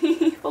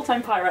 Exactly,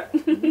 full-time pirate.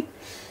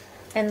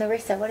 And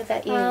Larissa, what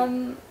about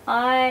you?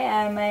 I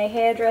am a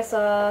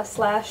hairdresser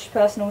 /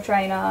 personal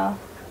trainer.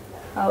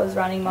 I was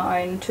running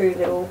my own 2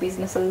 little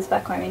businesses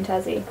back home in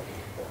Tassie,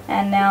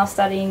 and now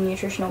studying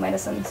nutritional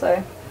medicine.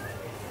 So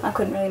I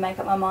couldn't really make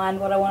up my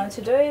mind what I wanted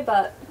to do,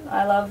 but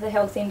I love the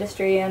health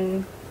industry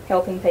and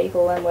helping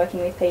people and working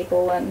with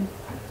people and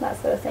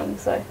that sort of thing.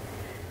 So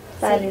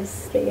that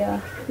is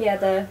the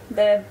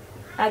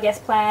I guess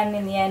plan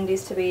in the end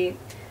is to be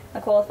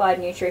a qualified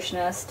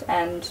nutritionist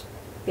and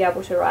be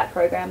able to write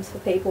programs for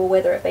people,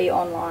 whether it be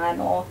online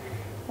or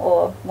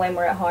when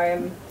we're at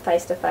home,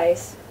 face to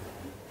face,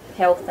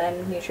 health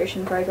and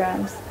nutrition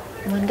programs.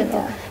 Wonderful.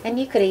 Yeah. And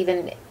you could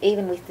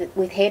even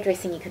with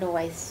hairdressing, you can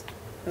always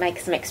make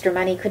some extra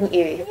money, couldn't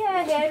you?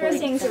 Yeah,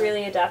 hairdressing's a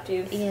really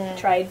adaptive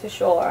trade for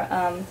sure.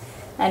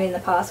 And in the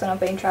past, when I've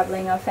been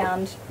travelling, I've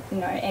found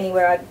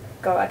anywhere I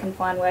go, I can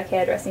find work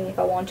hairdressing if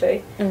I want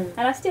to, and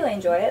I still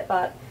enjoy it,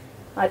 but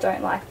I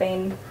don't like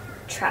being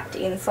trapped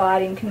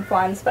inside in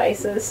confined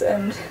spaces,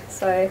 and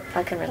so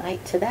I can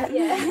relate to that.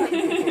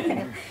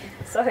 yeah.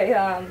 So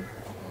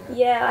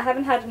I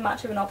haven't had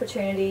much of an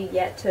opportunity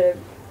yet to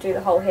do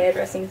the whole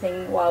hairdressing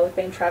thing while we've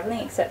been travelling,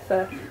 except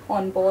for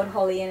on board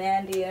Holly and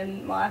Andy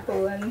and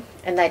Michael, and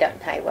they don't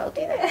pay well,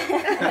 do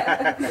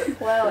they?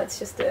 well, it's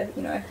just a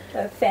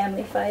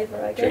family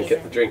favour, I guess.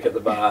 Drink at the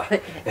bar.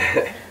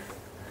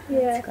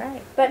 Yeah, That's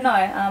great. but no,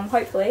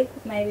 hopefully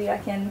maybe I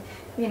can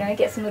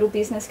get some little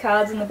business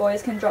cards and the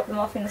boys can drop them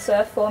off in the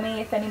surf for me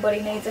if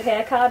anybody needs a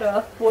haircut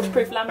or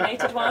Waterproof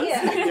laminated ones.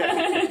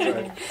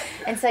 yeah.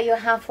 And so you're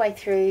halfway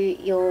through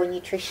your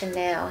nutrition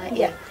now, aren't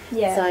you?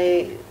 Yeah.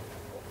 So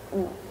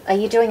are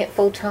you doing it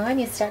full time,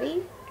 your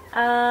study?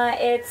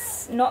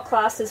 It's not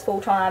classed as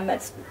full time.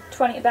 It's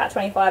about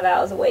 25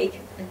 hours a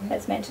week.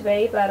 It's meant to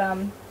be, but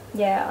I'm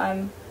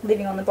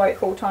living on the boat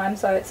full time,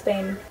 so it's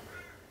been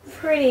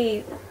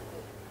pretty.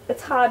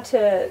 It's hard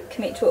to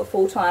commit to it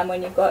full time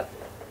when you've got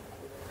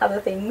other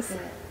things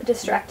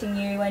distracting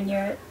you when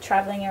you're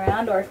travelling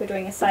around, or if we're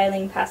doing a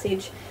sailing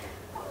passage,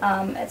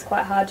 it's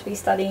quite hard to be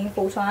studying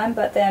full time.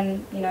 But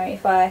then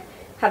if I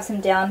have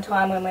some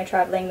downtime when we're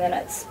travelling, then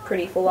it's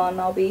pretty full on.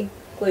 I'll be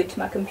glued to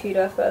my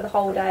computer for the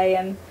whole day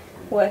and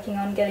working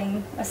on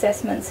getting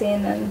assessments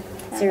in. And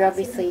So you're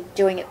obviously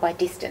doing it by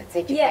distance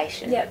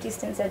education. Yeah,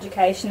 distance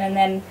education, and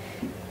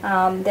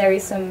then there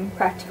is some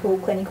practical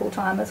clinical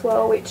time as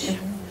well, which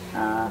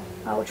I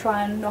will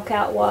try and knock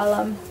out while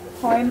I'm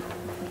home.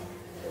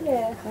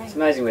 Yeah. It's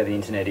amazing where the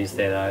internet is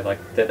there, though,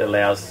 like that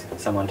allows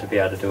someone to be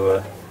able to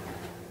do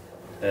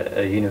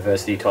a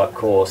university type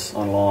course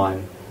online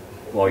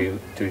while you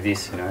do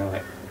this,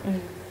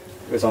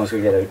 as long as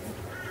we get an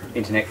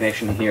internet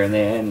connection here and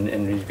there, and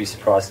you'd be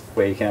surprised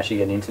where you can actually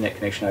get an internet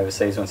connection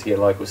overseas once you get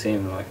a local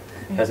SIM.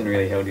 It hasn't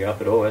really held you up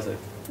at all, has it?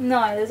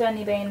 No, there's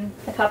only been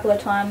a couple of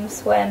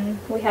times when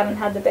we haven't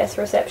had the best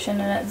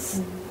reception, and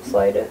it's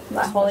slowed it,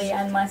 like Holly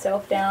and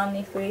myself down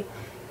if we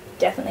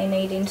definitely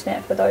need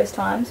internet for those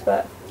times,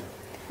 but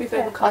We've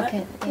overcome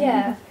it.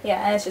 yeah,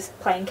 and it's just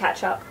playing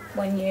catch up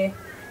when you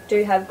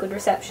do have good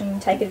reception,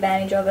 take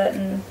advantage of it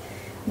and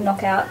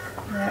knock out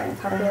a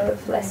couple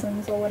of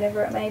lessons or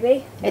whatever it may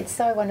be. It's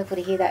so wonderful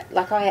to hear that.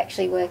 Like, I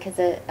actually work as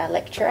a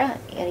lecturer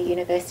at a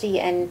university,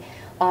 and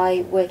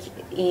I work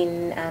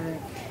in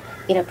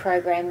a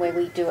program where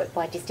we do it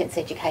by distance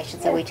education.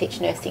 So we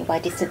teach nursing by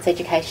distance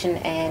education,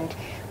 and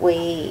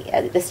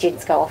the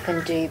students go off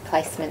and do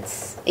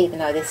placements even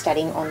though they're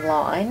studying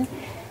online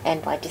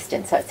and by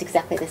distance. So it's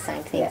exactly the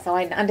same thing. So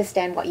I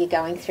understand what you're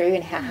going through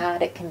and how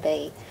hard it can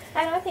be.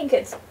 And I think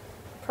it's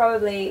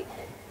probably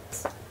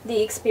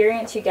the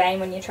experience you gain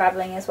when you're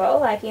travelling as well,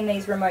 like in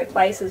these remote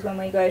places when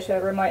we go to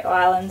remote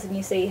islands and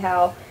you see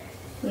how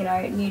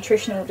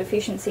nutritional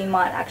deficiency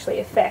might actually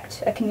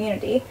affect a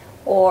community,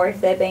 or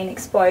if they're being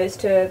exposed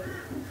to,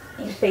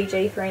 in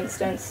Fiji for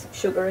instance,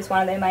 sugar is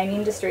one of their main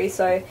industries,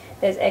 so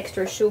there's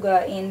extra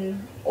sugar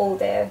in all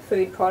their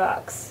food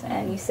products,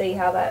 and you see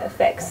how that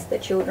affects the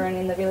children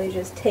in the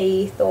village's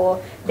teeth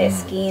or their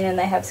skin, and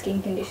they have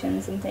skin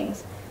conditions and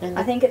things.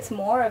 I think it's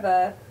more of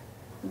a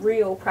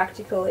real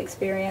practical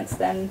experience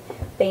than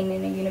being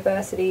in a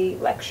university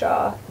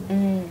lecture.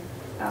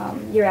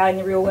 You're out in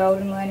the real world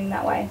and learning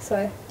that way.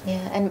 So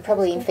and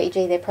probably in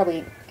Fiji they're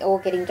probably all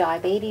getting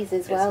diabetes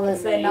as well.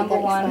 It's their number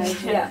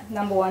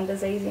one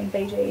disease in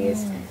Fiji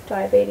is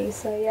diabetes.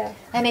 So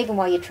and even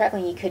while you're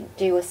travelling, you could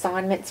do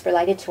assignments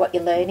related to what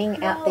you're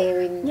learning out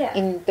there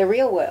in the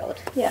real world.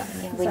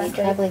 When you're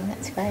travelling,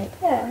 that's great.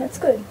 Yeah, that's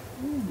good.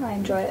 I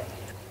enjoy it.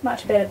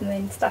 Much better than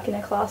being stuck in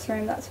a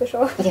classroom, that's for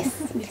sure.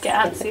 Yes. You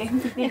get antsy.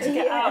 You need to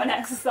get out and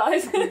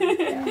exercise.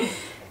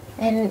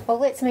 And well,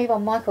 let's move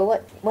on. Michael,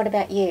 what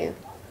about you?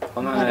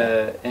 I'm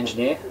an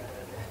engineer,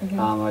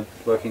 I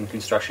work in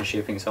construction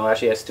shipping, so I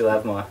actually still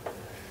have my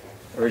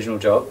original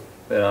job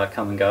that I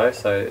come and go.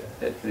 So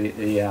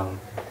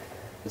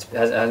it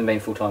hasn't been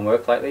full-time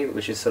work lately,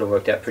 which has sort of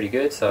worked out pretty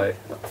good. So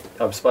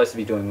I'm supposed to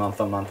be doing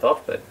month on, month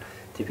off, but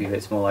typically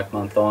it's more like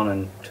month on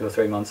and 2 or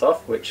 3 months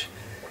off, which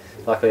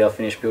luckily I've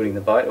finished building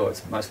the boat, or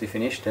it's mostly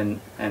finished, and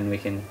we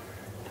can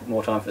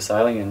more time for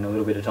sailing and a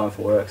little bit of time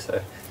for work.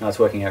 So no, it's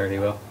working out really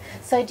well.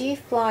 So do you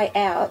fly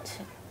out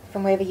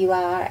from wherever you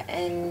are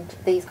and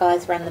these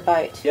guys run the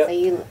boat? Yep. So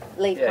you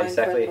leave home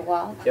exactly. for a little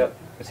while? Yep,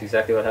 that's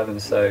exactly what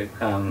happens. So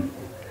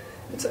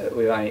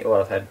we've only,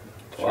 I've had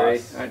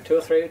two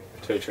or three?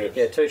 2 trips.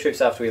 Yeah, 2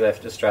 trips after we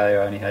left Australia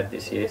I only had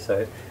this year.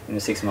 So in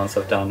the 6 months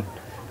I've done,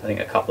 I think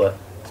a couple of,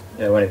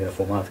 it wasn't even a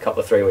full month, a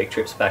couple of 3-week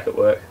trips back at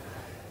work.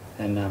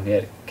 And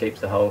it keeps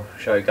the whole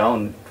show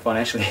going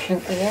financially.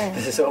 Yeah.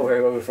 It's all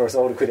very well for us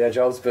all to quit our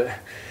jobs, but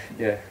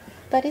yeah.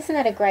 But isn't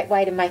that a great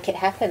way to make it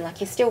happen? Like,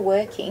 you're still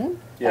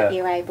working, but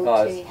you're able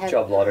to it's have...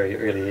 job lottery, it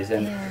really is.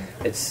 And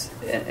it's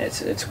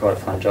quite a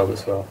fun job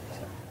as well.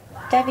 So.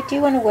 David, do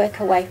you want to work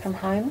away from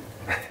home?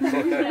 Are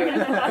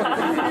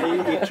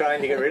you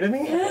trying to get rid of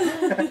me?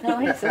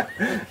 No, it's not.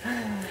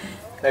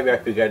 Maybe I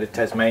could go to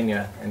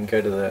Tasmania and go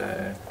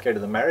to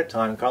the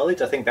Maritime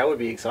College. I think that would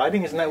be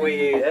exciting. Isn't that where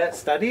you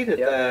studied?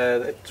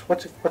 At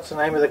what's the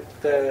name of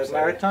the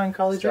Maritime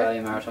College?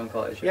 Australian Maritime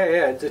College.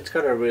 Yeah, it's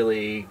got a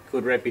really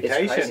good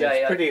reputation.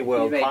 It's pretty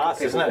world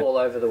class, isn't it? All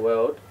over the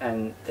world,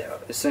 and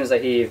as soon as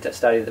they hear you've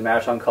studied at the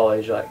Maritime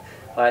College, like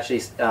I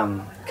actually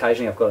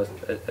occasionally I've got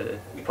a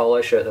polo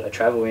shirt that I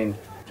travel in.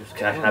 Just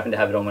happen to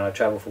have it on when I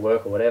travel for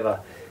work or whatever.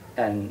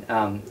 And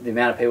the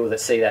amount of people that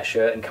see that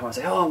shirt and come and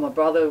say, "Oh, my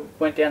brother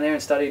went down there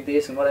and studied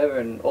this and whatever,"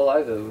 and all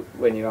over,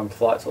 when you're on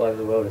flights all over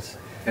the world,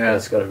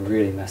 it's got a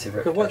really massive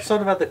reputation. What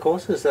sort of other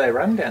courses do they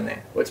run down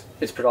there? Well,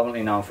 it's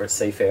predominantly known for its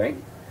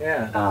seafaring.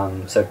 Yeah.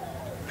 So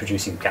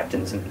producing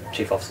captains and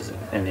chief officers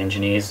and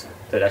engineers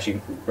that actually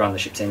run the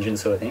ship's engine,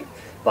 sort of thing.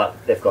 But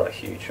they've got a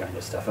huge range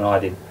of stuff. And I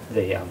did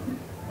the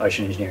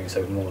ocean engineering,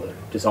 so more the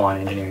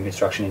design engineering,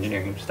 construction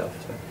engineering stuff.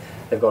 So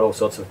they've got all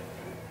sorts of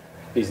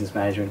business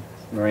management,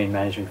 marine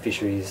management,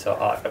 fisheries.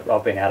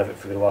 I've been out of it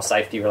for a little while,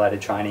 safety-related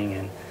training,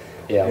 and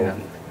I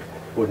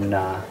wouldn't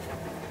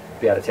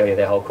be able to tell you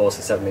their whole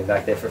courses. I haven't been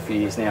back there for a few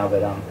years now,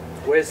 but...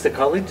 Where's the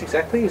college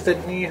exactly? Is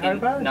that near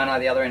Hobart? No,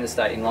 the other end of the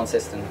state, in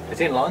Launceston.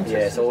 It's in Launceston?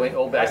 Yeah, so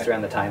all based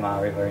around the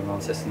Tamar River in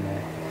Launceston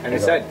there. And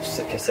is that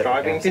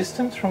driving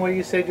distance from where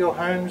you said your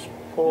home's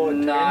Port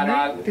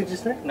Henry, did you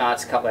say? No,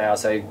 it's a couple of hours,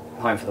 so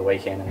home for the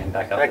weekend and then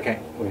back up. Okay.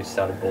 We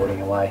started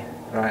boarding away.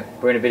 Right.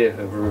 We're in a bit of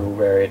a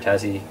rural area,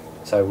 Tassie,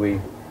 so we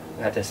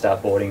had to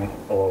start boarding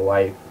all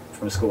away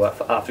from school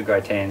after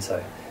grade 10,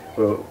 so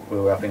we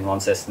were up in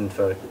Launceston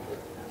for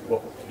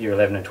year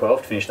 11 and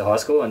 12 to finish the high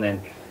school, and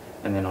then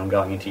I'm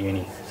going into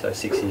uni. So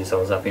 6 years I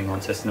was up in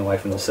Launceston away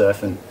from the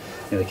surf and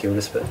nearly killed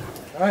us. But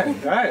right.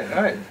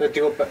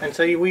 And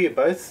so were you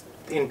both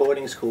in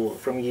boarding school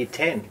from year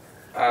 10?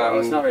 Well,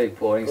 it's not really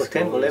boarding or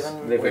school. 10,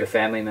 11? Live with a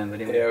family member,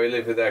 didn't we? Yeah, we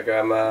lived with our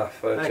grandma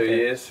for 2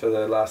 years, for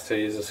the last 2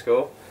 years of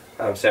school,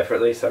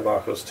 separately. So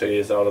Michael's 2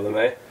 years older than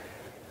me.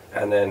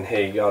 And then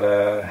he got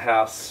a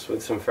house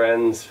with some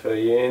friends for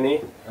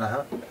uni.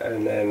 Uh-huh.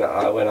 And then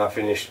when I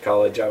finished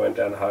college, I went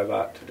down to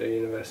Hobart to do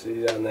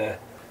university down there.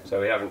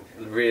 So we haven't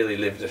really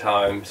lived at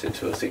home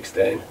since we were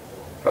 16,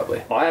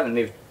 probably. I haven't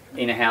lived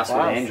in a house with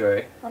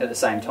Andrew at the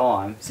same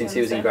time since he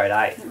was in grade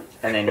 8.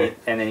 And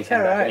then he came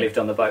back and lived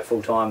on the boat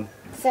full time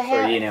for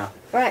a year now.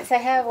 Right, so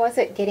how was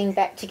it getting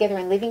back together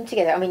and living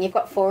together? I mean, you've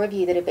got 4 of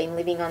you that have been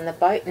living on the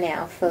boat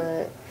now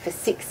for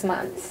 6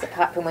 months.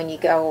 Apart from when you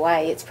go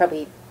away, it's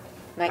probably...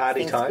 makes party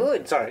things time.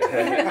 good. Sorry.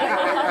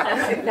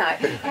 No.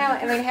 How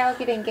have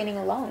you been getting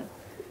along?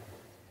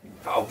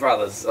 Oh,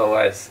 brothers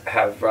always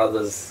have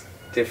brothers'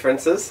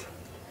 differences,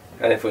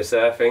 and if we're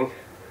surfing,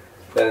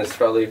 then it's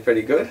probably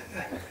pretty good.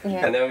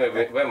 Yeah. And then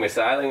when we're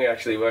sailing, we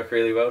actually work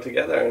really well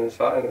together, and it's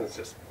fine. It's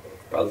just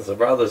brothers are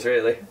brothers,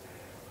 really.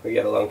 We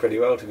get along pretty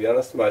well, to be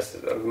honest. Most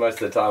of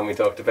the time we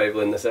talk to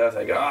people in the surf,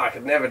 they go, "Oh, I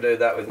could never do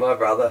that with my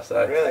brother."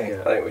 So really?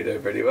 I think we do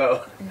pretty well.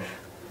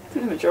 I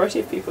think the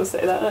majority of people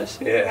say that,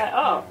 actually. Yeah. Like,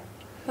 oh,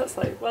 that's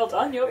like, well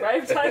done, you're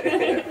brave.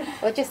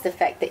 Well, just the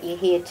fact that you're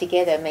here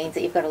together means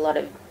that you've got a lot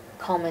of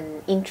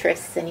common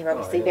interests and you're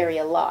obviously very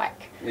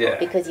alike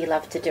because you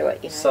love to do it.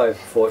 You know? So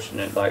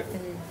fortunate. Like,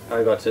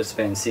 I got to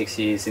spend 6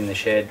 years in the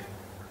shed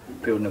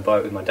building a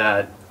boat with my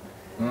dad.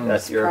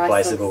 That's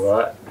irreplaceable,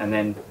 right? And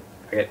then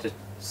I get to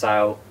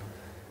sail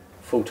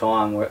full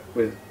time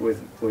with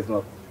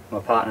my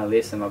partner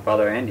Liss and my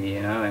brother Andy,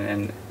 you know,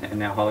 and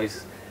now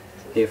Holly's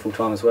here full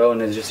time as well,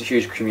 and there's just a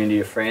huge community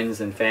of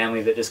friends and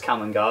family that just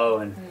come and go,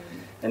 and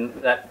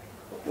that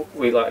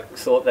we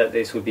thought that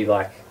this would be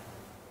like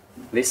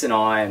Liss and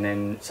I, and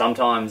then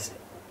sometimes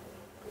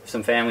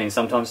some family and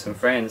sometimes some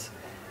friends,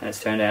 and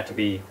it's turned out to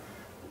be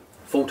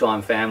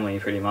full-time family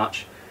pretty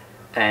much.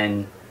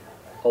 And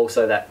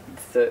also that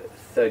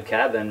third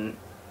cabin,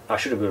 I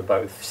should have built a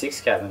boat with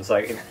 6 cabins.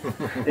 Like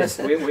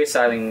we're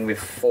sailing with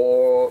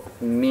 4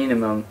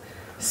 minimum,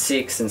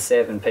 6 and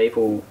 7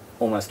 people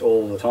almost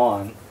all the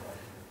time.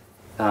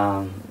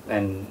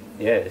 And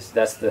yeah,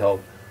 that's the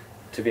whole,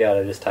 to be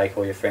able to just take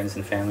all your friends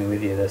and family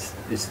with you,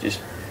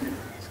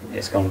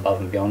 it's gone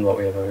above and beyond what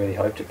we ever really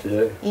hoped it to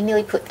do. You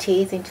nearly put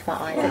tears into my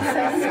eyes. It's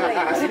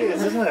so sweet. It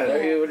is, isn't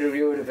it?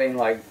 You would have been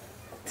like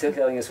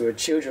telling us we were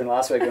children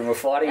last week when we were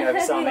fighting over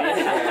something. Are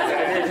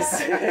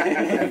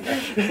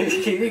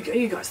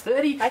you guys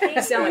 30? I think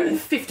you sound like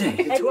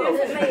 15, 12.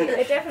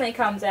 It definitely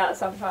comes out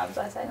sometimes.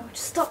 I say,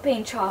 just stop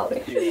being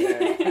childish.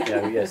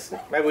 Yes.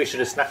 Maybe we should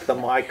have snuck the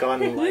mic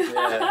on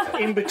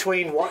in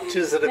between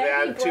watches at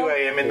about 2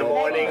 a.m. in the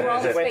morning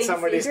when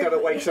somebody's got to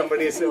wake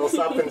somebody else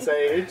up and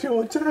say, it's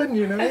your turn,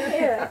 you know?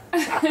 Yeah.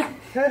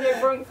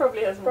 Bronk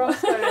probably has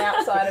Bronk's got an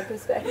outsider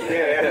perspective.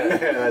 Yeah,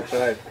 that's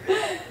right.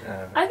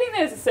 I think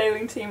there's a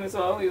sailing team as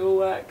well. We all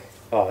work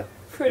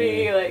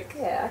pretty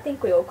I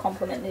think we all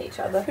complement each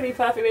other pretty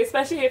perfectly,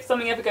 especially if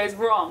something ever goes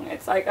wrong.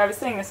 It's like, I was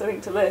saying this I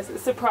think to Liz,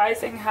 it's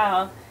surprising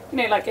how,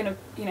 like in a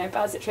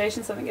bad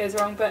situation something goes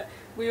wrong, but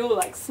we all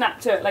like snap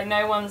to it, like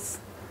no one's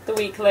the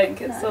weak link.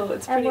 It's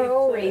pretty, and we're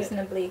all fluid.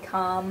 reasonably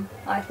calm,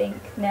 I think,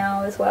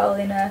 now as well,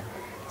 in a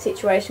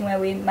situation where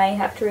we may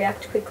have to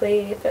react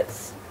quickly if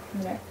it's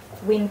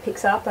wind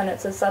picks up and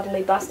it's a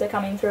southerly buster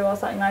coming through or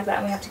something like that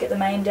and we have to get the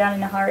main down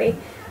in a hurry.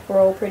 We're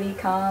all pretty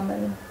calm,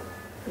 and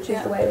which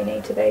is the way we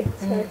need to be.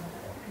 So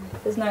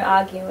there's no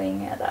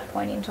arguing at that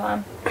point in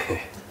time.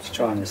 Just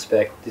try and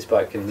respect. This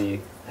boat can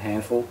be a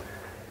handful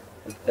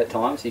at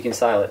times. You can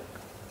sail it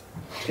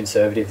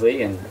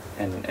conservatively and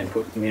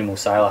put minimal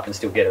sail up and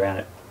still get around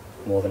at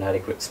more than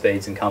adequate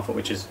speeds and comfort,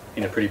 which is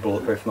in a pretty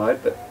bulletproof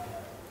mode. But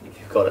if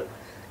you've got it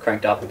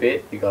cranked up a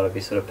bit, you've got to be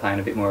sort of paying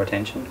a bit more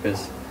attention,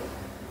 because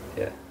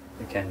it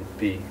can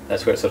be,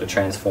 that's where it sort of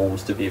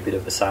transforms to be a bit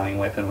of a sailing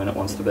weapon when it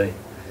wants to be.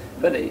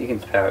 But you can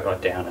power it right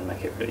down and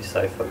make it really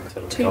safe for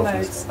sort of two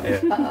dolphins.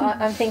 modes. Yeah.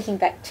 I'm thinking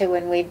back to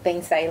when we've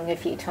been sailing a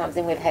few times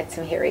and we've had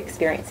some hairy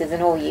experiences,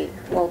 and all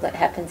that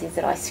happens is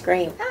that I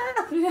scream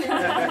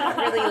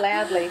really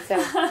loudly. So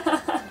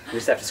You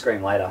just have to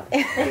scream later.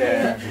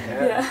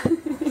 Yeah.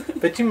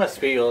 But you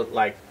must be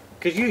like,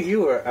 because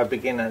you were a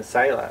beginner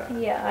sailor.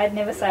 Yeah, I'd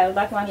never sailed.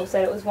 Like Michael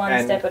said, it was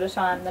one step at a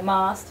time, the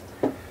mast,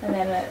 and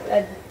then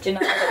a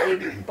Genoa that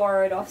we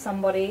borrowed off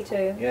somebody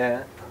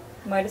to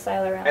motor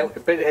sail around.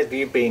 But has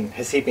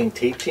he been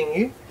teaching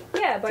you?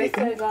 Yeah, both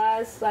the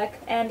guys, like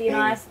Andy and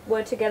I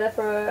were together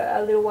for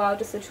a little while,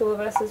 just the two of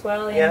us as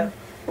well, in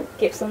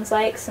Gippsland's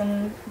Lakes,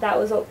 and that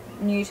was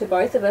new to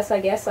both of us,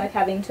 I guess, like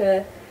having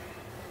to,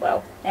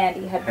 well,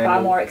 Andy had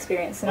far more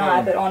experience than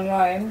I, but on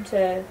Rome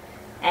to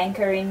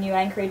anchor in new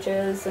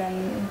anchorages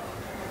and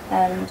we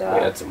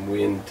had some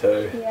wind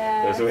too.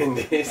 Yeah. It was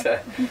windy, so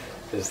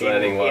just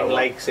learning in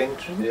Lakes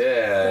Entrance.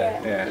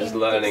 Just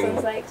learning.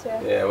 Lakes,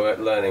 we're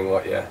learning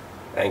what your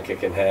anchor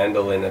can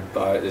handle in a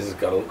boat. This has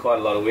got quite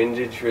a lot of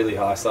windage, really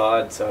high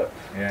side, so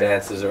it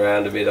dances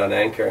around a bit on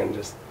anchor, and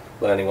just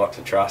learning what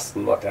to trust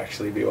and what to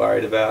actually be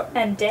worried about.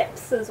 And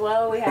depths as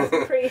well. We had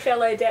some pretty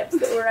shallow depths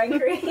that we're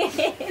anchoring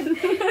in,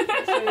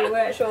 which we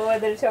weren't sure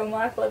whether to tell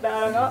Michael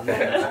about or not.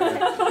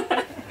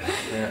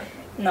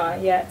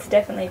 It's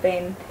definitely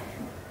been.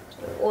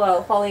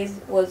 Well, Holly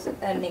was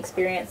an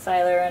experienced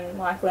sailor, and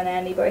Michael and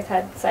Andy both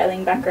had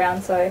sailing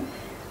background, so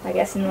I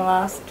guess in the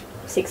last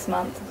 6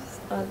 months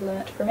I've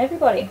learnt from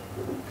everybody.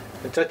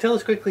 So tell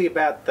us quickly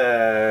about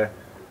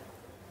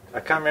I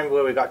can't remember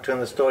where we got to in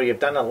the story. You've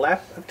done a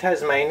lap of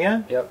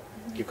Tasmania. Yep.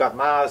 You've got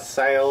mast,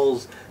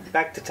 sails,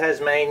 back to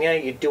Tasmania.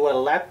 You do a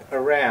lap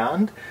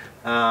around.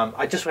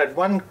 I just had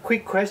one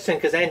quick question,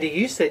 because Andy,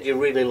 you said you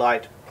really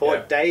liked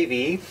Port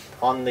Davey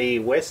on the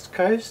west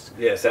coast.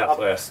 Yeah,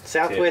 southwest.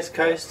 Southwest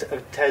coast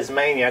of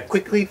Tasmania.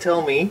 Quickly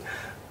tell me,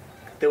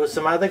 there were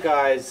some other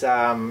guys,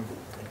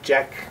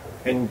 Jack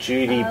and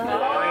Judy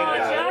Blinder.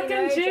 Jack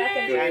and Judy.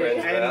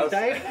 And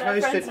they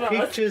posted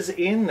pictures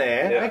in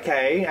there,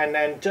 and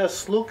then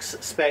just looks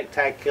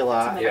spectacular.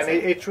 And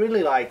it's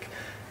really like,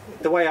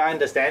 the way I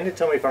understand it,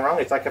 tell me if I'm wrong,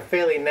 it's like a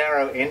fairly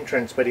narrow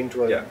entrance, but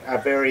into a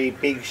very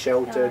big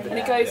sheltered... And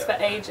it goes for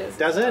ages.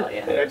 Does it? Well,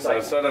 Yeah, so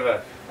it's sort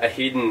of a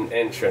hidden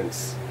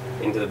entrance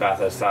into the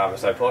Bathurst Harbour.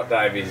 So Port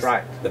Davey's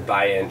the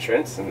bay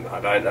entrance, and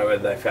I don't know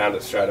whether they found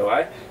it straight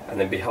away. And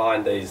then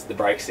behind the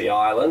Breaksea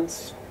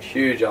Islands,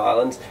 huge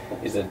islands,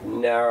 is a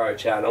narrow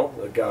channel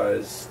that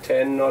goes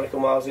 10 nautical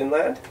miles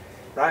inland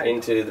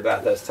into the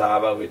Bathurst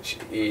Harbour, which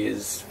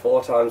is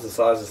 4 times the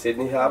size of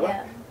Sydney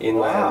Harbour.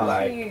 Inland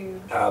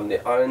lake.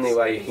 The only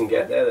way you can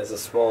get there's a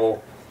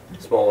small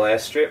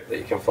airstrip that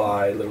you can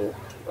fly little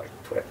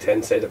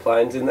 10-seater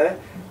planes in there,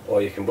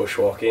 or you can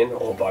bushwalk in,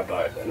 or by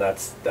boat, and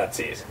that's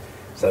it.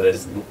 So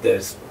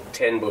there's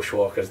 10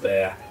 bushwalkers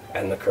there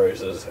and the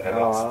cruisers, and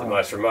it's the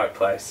most remote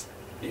place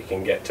you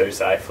can get to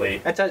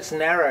safely. And so it's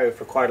narrow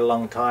for quite a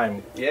long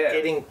time. Yeah.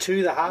 Getting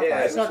to the harbour.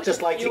 It's not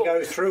just like you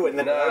go through and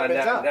then it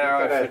opens up.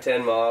 Narrow for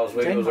 10 miles,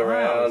 wiggles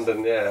around,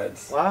 and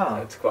it's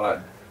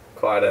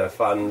quite a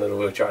fun little.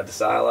 We tried to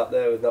sail up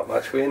there with not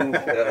much wind.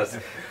 It was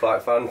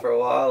quite fun for a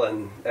while,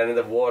 and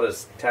the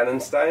water's tannin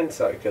stained,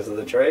 so because of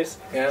the trees,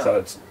 so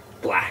it's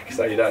black,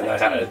 so you don't know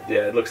how to...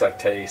 Yeah, it looks like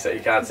tea, so you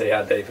can't see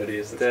how deep it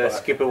is. The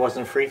skipper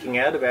wasn't freaking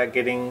out about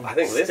getting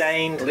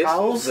stained Liss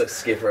hulls? was the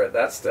skipper at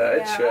that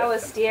stage. Yeah, I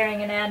was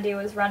steering and Andy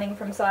was running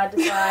from side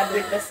to side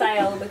with the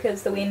sail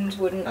because the wind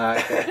wouldn't...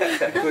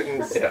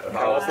 Couldn't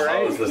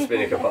I was the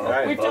spinnaker pole.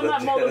 Right. We've done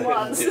that more than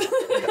once.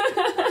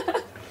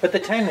 But the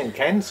tannin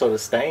can sort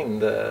of stain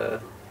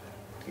the...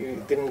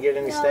 You didn't get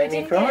any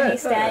staining from Any it?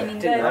 staining.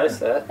 Didn't notice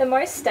that. The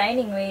most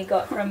staining we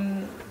got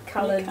from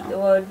coloured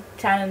or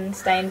tannin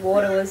stained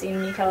water was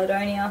in New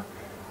Caledonia.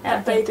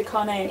 At Bay de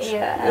Carnage.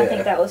 Yeah, and I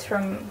think that was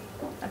from...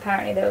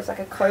 Apparently there was like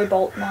a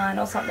cobalt mine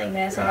or something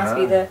there, so it must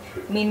be the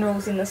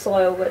minerals in the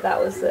soil, but that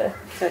was the...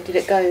 So did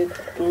it go...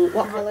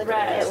 What colour?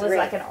 Red. It was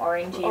like an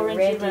orangey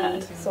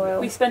reddy soil.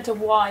 We spent a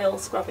while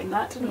scrubbing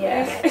that, didn't we?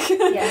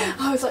 Yeah.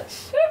 I was like,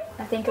 shit.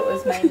 I think it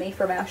was mainly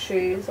from our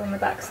shoes on the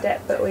back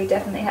step, but we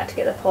definitely had to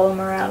get the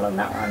polymer out on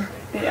that one.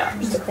 Yeah.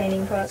 Just a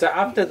cleaning product. So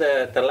after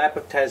the lap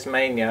of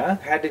Tasmania,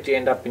 how did you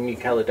end up in New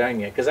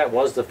Caledonia? Because that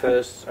was the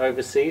first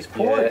overseas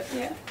port.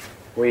 Yeah.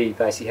 We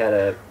basically had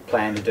a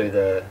plan to do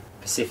the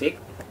Pacific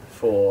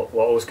for,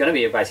 well, it was going to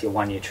be basically a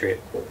 1 year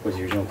trip, was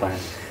the original plan,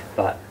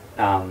 but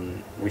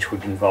which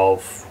would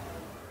involve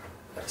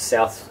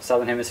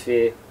southern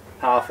hemisphere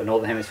half, a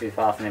northern hemisphere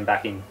half, and then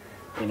back in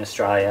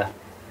Australia.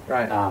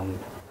 Right.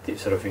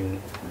 Sort of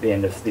in the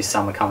end of this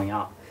summer coming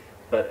up.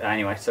 But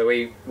anyway, so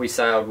we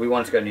sailed. We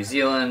wanted to go to New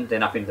Zealand,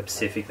 then up into the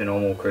Pacific, the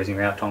normal cruising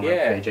route, Tonga,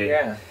 Fiji.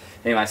 Yeah.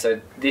 Anyway,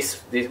 so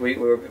this we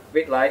were a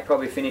bit late,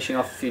 probably finishing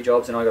off a few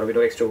jobs, and I got a bit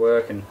of extra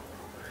work, and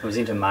it was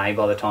into May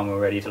by the time we were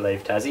ready to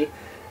leave Tassie.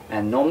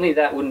 And normally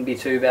that wouldn't be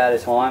too bad a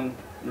time.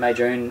 May,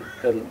 June,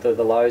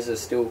 the lows are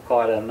still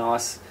quite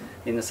nice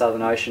in the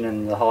Southern Ocean,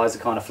 and the highs are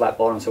kind of flat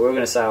bottom. So we were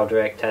going to sail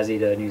direct Tassie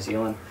to New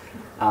Zealand,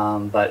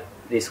 but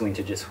this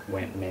winter just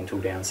went mental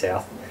down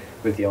south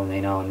with the El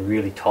Nino and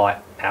really tight,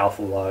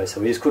 powerful lows. So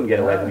we just couldn't get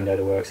a weather window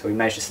to work. So we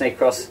managed to sneak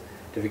across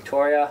to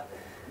Victoria,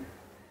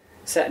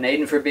 sat in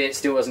Eden for a bit,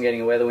 still wasn't getting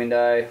a weather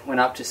window.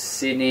 Went up to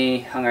Sydney,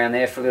 hung around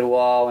there for a little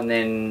while, and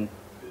then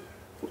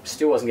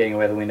still wasn't getting a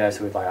weather window.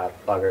 So we were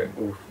like, bugger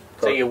it.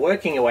 So you're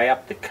working your way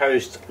up the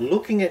coast,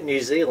 looking at New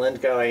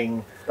Zealand,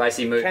 going,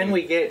 basically moving.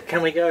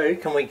 Can we go?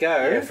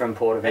 Yeah, from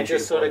port of entry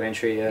to port of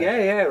entry.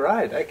 Yeah,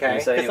 right, okay.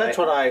 Because So that's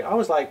what I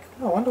was like,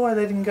 I wonder why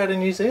they didn't go to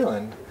New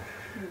Zealand.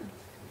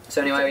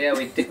 So anyway, yeah,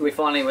 we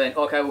finally went,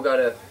 okay, we'll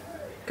go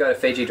to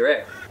Fiji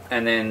direct.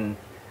 And then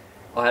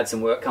I had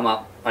some work come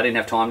up. I didn't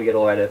have time to get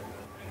all the way to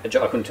a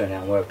job. I couldn't turn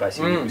down work,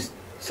 basically.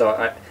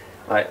 So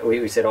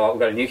we said, we'll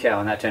go to Newcastle,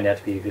 and that turned out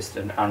to be just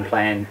an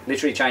unplanned,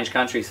 literally changed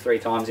countries 3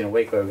 times in a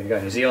week, where we were going to go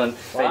to New Zealand,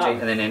 Fiji,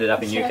 and then ended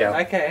up in Newcastle.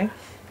 Okay.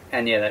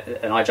 And yeah,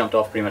 and I jumped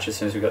off pretty much as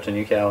soon as we got to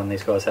Newcastle, and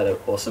these guys had an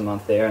awesome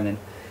month there, and then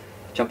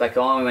jumped back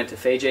on. We went to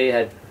Fiji,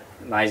 had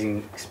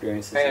amazing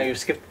experiences. Hang on, you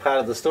skipped part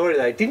of the story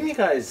though.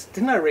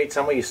 Didn't I read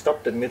somewhere you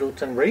stopped at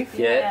Middleton Reef?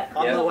 Yeah.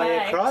 On the way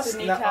across?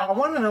 to Now, I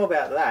want to know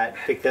about that,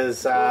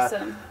 because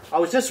Awesome. I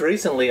was just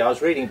recently, I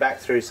was reading back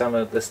through some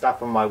of the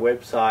stuff on my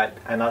website,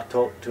 and I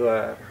talked to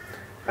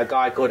a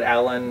guy called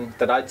Alan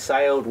that I'd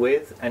sailed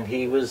with, and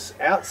he was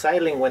out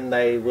sailing when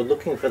they were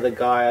looking for the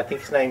guy, I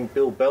think his name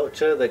Bill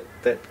Belcher,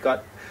 that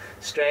got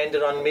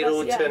stranded on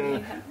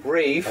Middleton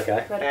Reef.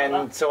 Okay.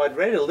 And so I'd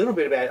read a little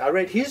bit about it. I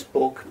read his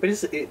book,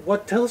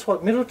 but tell us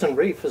what Middleton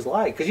Reef is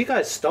like, because you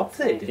guys stopped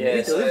there, didn't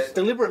you? So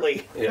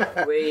Deliberately. Yeah.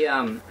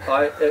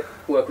 I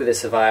work with a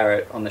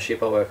surveyor on the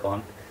ship I work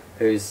on,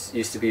 who's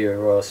used to be a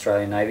Royal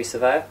Australian Navy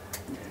surveyor,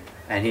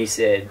 and he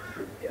said,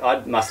 I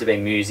must have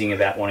been musing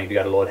about wanting to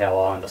go to Lord Howe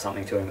Island or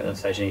something to him at the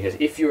station. He goes,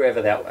 if you're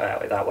ever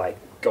that way,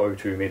 go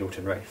to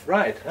Middleton Reef.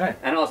 Right.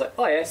 And I was like,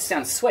 oh yeah,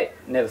 sounds sweet.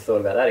 Never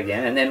thought about that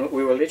again. And then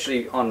we were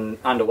literally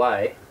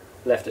underway,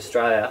 left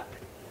Australia,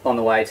 on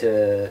the way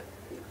to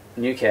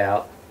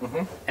Newcastle,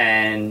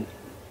 and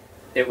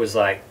it was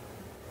like,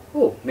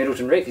 oh,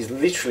 Middleton Reef is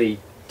literally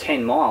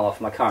 10 mile off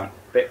my current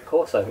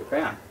course over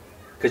ground.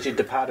 Because you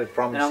departed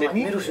from And I'm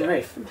Sydney? like, Middleton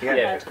Reef?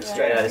 Yeah.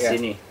 Straight out of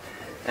Sydney.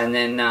 And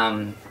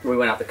then we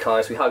went up the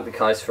coast. We hugged the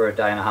coast for a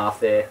day and a half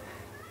there.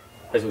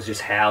 It was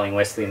just howling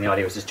westerly, and the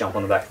idea was just jump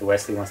on the back of the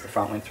westerly once the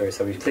front went through.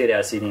 So we cleared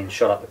out of Sydney and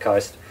shot up the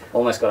coast.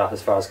 Almost got up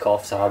as far as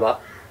Coffs Harbour,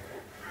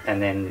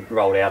 and then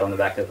rolled out on the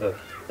back of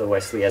the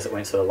westerly as it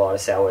went sort of lighter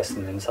southwest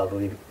and then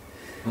southerly.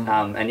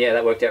 And yeah,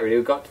 that worked out really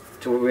good. Got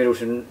to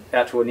Middleton,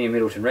 out toward near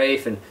Middleton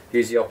Reef, and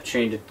used the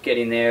opportunity to get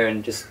in there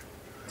and just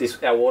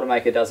our water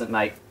maker doesn't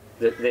make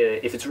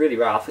if it's really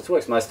rough, it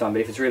works most of the time,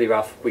 but if it's really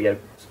rough, we get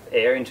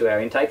air into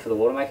our intake for the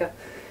water maker.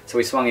 So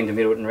we swung into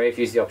Middleton Reef,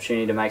 used the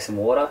opportunity to make some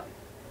water,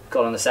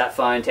 got on the sat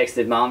phone,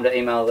 texted Mum to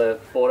email the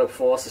Border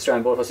Force,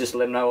 Australian Border Force, just to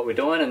let them know what we're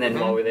doing, and then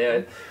while we're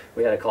there,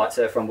 we had a kite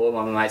surfer on board,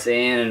 my mate's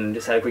Ian, and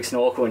just had a quick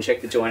snorkel and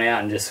checked the joint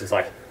out, and just was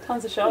like,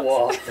 tons of shots.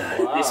 what?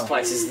 This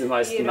place is the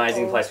most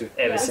amazing place we've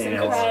ever seen in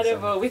our lives.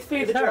 Incredible. We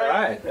flew the drone.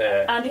 Right.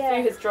 Yeah. Andy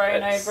flew his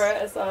drone over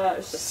it as well. It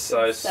was just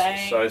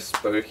So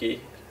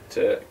spooky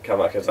to come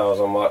up, because I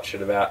was on watch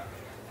at about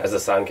as the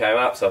sun came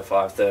up, so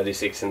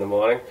 5:36 in the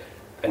morning,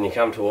 and you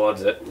come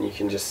towards it and you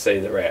can just see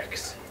the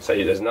wrecks So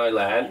there's no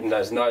land, and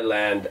there's no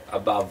land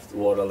above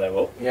water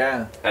level.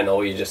 Yeah. And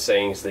all you're just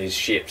seeing is these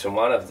ships, and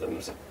one of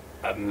them's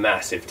a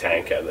massive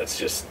tanker that's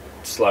just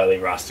slowly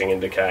rusting and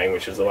decaying,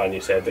 which was the one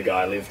you said the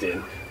guy lived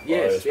in.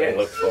 Yes, It was being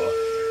looked for.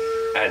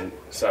 And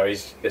so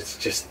it's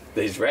just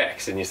these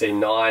wrecks, and you see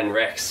 9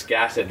 wrecks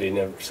scattered in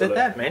a sort of...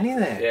 that many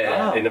there?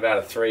 Yeah, Wow. in about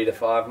a 3 to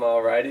 5 mile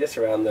radius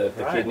around the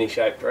Right.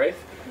 kidney-shaped reef.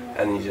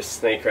 And you just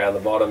sneak around the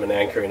bottom and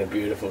anchor in a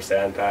beautiful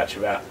sand patch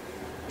about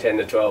 10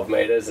 to 12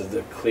 metres of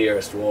the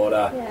clearest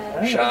water.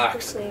 Yeah,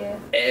 Sharks clear.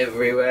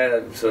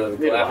 everywhere, sort of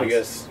Little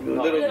Galapagos, ones.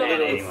 Not little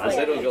really big ones.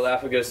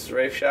 Galapagos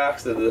reef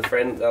sharks that are the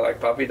friend, they're like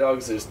puppy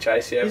dogs, that just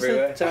chase you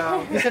everywhere.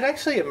 Is it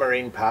actually a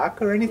marine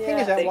park or anything?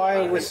 Yeah, Is that I why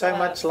think there was so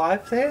much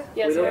life there?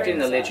 Yeah, We it's looked very in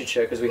the reserved.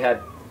 literature because we had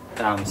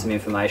some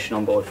information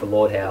on board for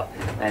Lord Howe,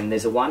 and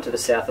there's a one to the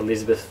south of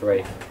Elizabeth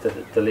Reef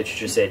that the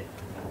literature said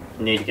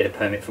you need to get a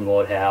permit from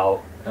Lord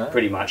Howe.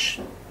 Pretty much,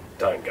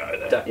 Don't go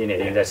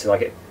there. that's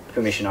like a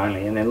permission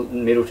only. And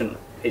then Middleton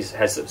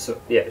has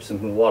a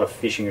lot of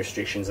fishing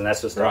restrictions and that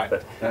sort of stuff, Right,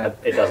 but right.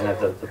 it doesn't have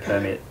the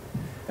permit.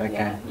 Okay.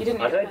 Yeah, you didn't.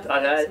 I even heard, have I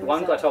to heard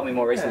one guy told me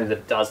more recently Yeah. that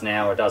it does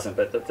now or doesn't,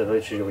 but the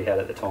literature we had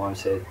at the time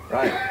said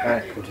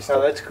Right. we'll just Oh,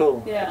 that's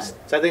cool. Yeah.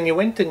 So then you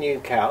went to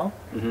Newcal,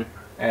 Mhm.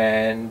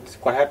 and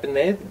what happened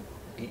there?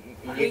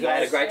 You I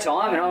had a great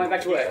time and I went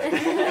back to work.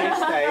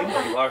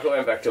 stayed. Michael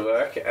went back to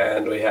work,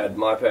 and we had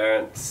my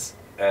parents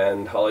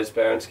and Holly's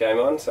parents came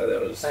on, so there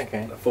was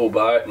Okay. a full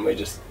boat, and we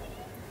just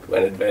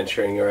went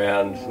adventuring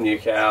around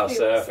Newcal, It's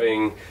pretty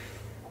surfing,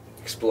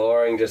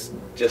 exploring, just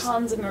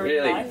Tons of marine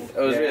really, life.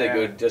 it was really Yeah.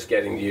 good, just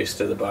getting used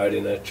to the boat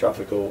in a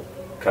tropical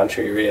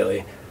country,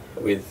 really.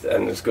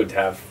 And it's good to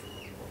have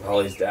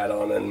Holly's dad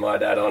on and my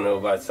dad on, who were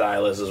both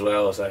sailors as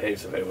well, so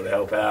heaps of people to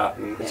help out.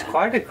 And It's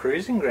quite a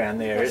cruising ground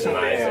there, isn't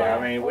amazing. there? I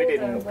mean,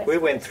 we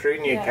went through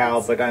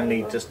Newcal, but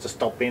only just to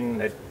stop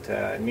in at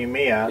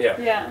Noumea. yeah,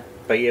 Yeah.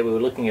 But yeah, we were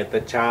looking at the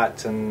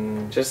charts,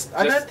 and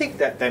I don't think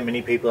that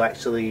many people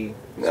actually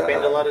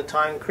spend a lot of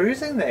time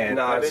cruising there.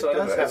 no, but it's it sort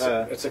of does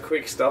have it's a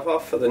quick stop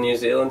off for the New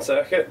Zealand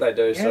circuit. They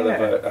do sort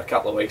Yeah. of a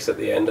couple of weeks at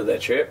the end of their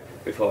trip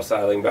before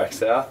sailing back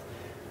south.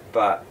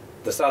 But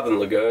the Southern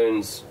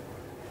Lagoons,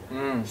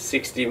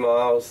 60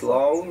 miles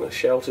long,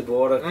 sheltered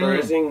water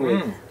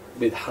cruising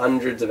with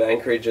hundreds of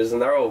anchorages,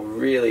 and they're all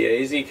really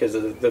easy because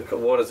the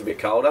water's a bit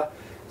colder,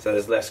 so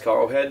there's less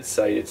coral heads,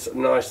 so it's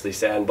mostly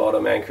sand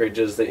bottom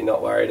anchorages that you're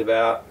not worried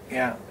about.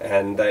 Yeah.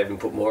 And they even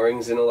put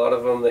moorings in a lot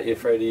of them that you're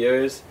free to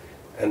use.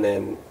 And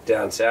then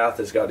down south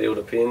has got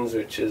Ilda Pins,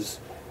 which is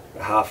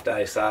a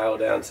half-day sail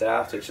down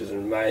south, which is an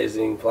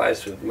amazing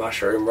place with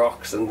mushroom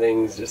rocks and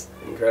things, just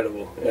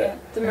incredible. Yeah,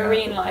 the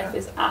marine life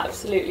is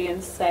absolutely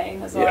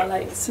insane as well. Yeah.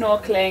 Like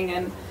snorkeling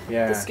and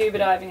Yeah. the scuba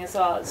diving as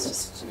well. It's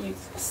just you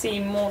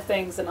see more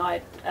things than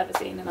I'd ever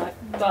seen, and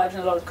I've dived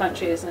in a lot of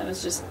countries, and it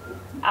was just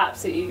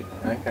absolutely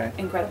Okay.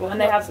 incredible. And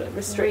they have Reef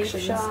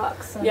restrictions.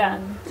 sharks and Yeah.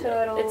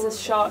 turtles. It's a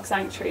shark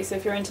sanctuary, so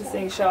if you're into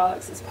seeing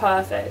sharks, it's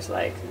perfect.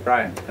 Like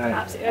Right.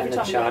 absolutely. And Every the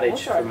time you go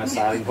chartage, water, from a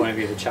sailing point of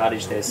view, the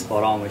chartage there's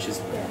spot on, which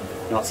is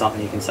not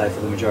something you can say for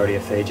the majority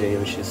of Fiji,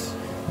 which is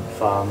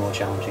far more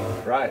challenging.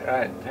 Right.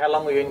 How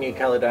long were you in New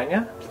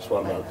Caledonia? Just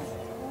 1 month.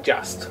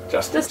 Just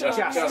Just a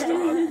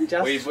month.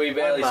 Just We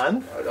barely, 1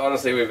 month.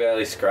 honestly, we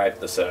barely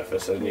scraped the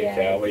surface of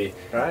Newcal.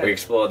 Right. We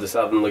explored the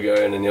Southern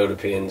Lagoon and Ilda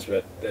Pins,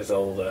 but there's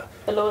all the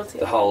loyalty.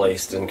 whole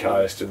eastern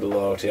coast with the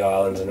Loyalty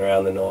Islands and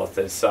around the north.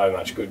 There's so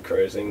much good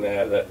cruising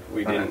there that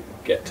we didn't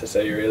get to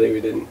see,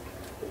 really.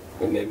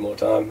 We need more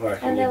time. I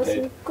reckon And there you'd was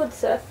need some good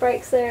surf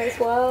breaks there as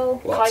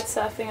well. Kite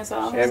surfing as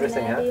well.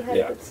 Everything, Mandy huh? had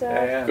Yeah. good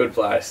surf. Yeah. good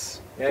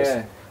place. Yeah. Just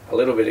a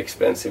little bit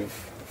expensive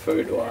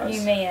food-wise.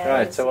 Noumea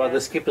Right. is, So while yeah.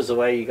 the skipper's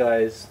away, you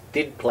guys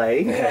did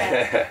play.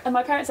 Yeah. And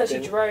my parents actually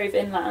Then- drove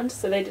inland,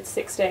 so they did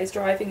 6 days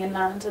driving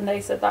inland, and they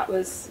said that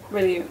was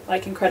really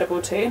like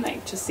incredible too,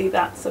 like to see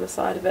that sort of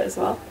side of it as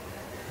well.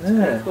 Yeah.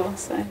 Very cool.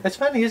 So It's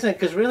funny, isn't it?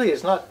 Because really,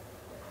 it's not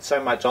so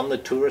much on the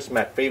tourist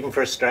map, even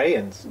for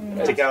Australians,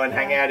 to go and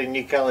hang out in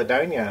New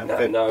Caledonia. No,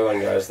 But no one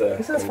goes there.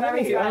 isn't it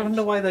very funny? I French.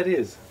 wonder why that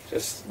is.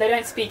 Just they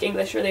don't speak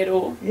English really at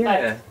all. Yeah.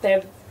 Like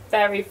they're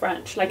very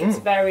French. Like it's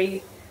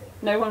very.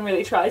 No one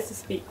really tries to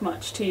speak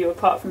much to you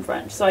apart from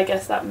French. So I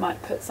guess that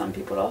might put some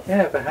people off.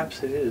 Yeah,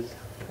 perhaps it is.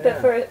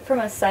 But from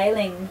a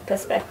sailing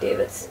perspective,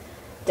 it's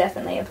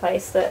definitely a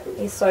place that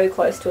is so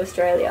close to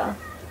Australia.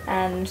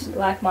 And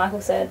like Michael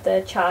said,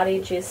 the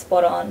chartage is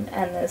spot on,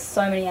 and there's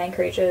so many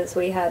anchorages.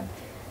 We had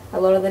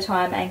a lot of the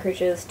time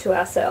anchorages to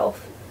ourselves,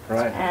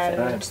 Right. and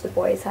right. the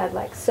boys had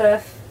like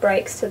surf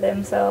breaks to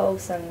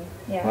themselves, and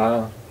yeah.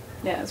 Wow.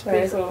 Yeah, it's pretty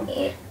Whereas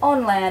cool.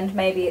 on land,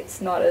 maybe it's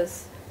not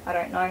as, I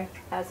don't know,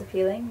 as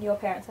appealing. Your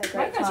parents had a My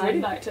great parents time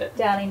really liked it.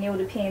 down in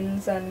Ilda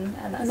Pins and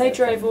that And they sort of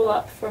drove thing. all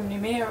up from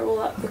Noumea, all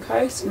up the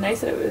coast, and they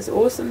said it was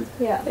awesome.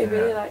 Yeah. They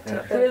really liked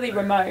it. Really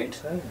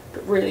remote,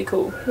 but really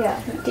cool.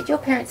 Yeah. Did your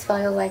parents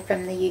fly all the way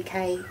from the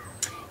UK?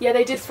 Yeah,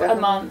 they did Just for a for a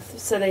month,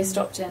 so they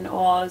stopped in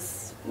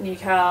Oz,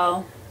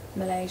 Newcal,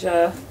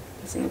 Malaysia,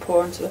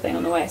 Singapore and sort of thing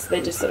on the way, so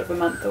they're just sort of a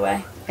month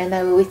away. And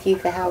they were with you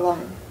for how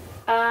long?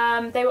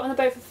 They were on the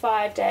boat for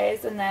 5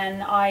 days, and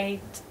then I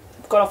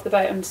got off the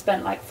boat and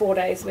spent like 4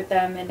 days with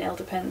them in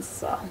Ilderpins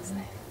as well. So,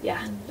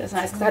 yeah, it was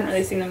nice because I hadn't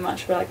really seen them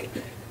much for like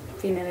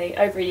nearly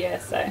over a year,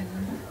 so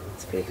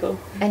it's pretty cool.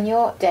 And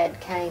your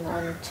dad came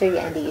on too,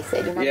 Andy, you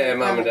said? Your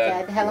Mum and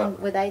Dad. How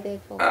long were they there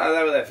for?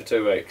 They were there for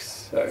 2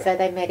 weeks. So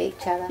they met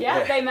each other?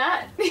 Yeah, they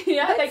met.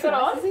 Yeah, they got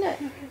on. Isn't it?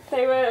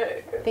 They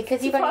were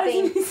because you've only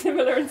surprisingly been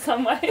similar in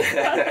some ways.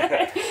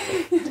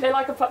 They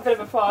like a bit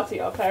of a party,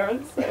 our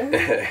parents. So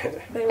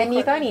and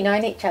you've only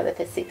known each other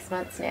for 6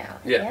 months now.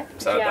 Yeah.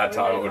 So at that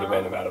time it would have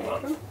been about a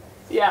month.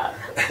 Yeah.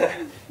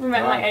 We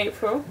met in like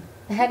April.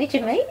 How did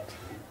you meet?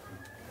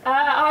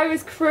 I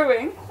was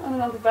crewing on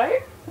another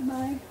boat and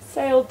I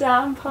sailed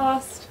down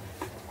past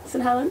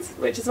St Helens,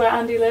 which is where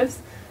Andy lives.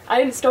 I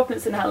didn't stop in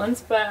St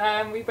Helens,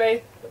 but we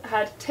both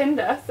had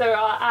Tinder, so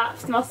our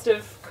apps must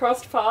have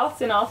crossed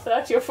paths in our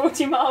 30 or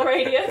 40 mile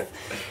radius.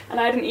 And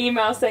I had an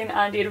email saying that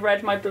Andy had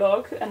read my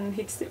blog, and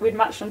we'd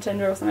matched on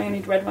Tinder or something, and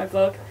he'd read my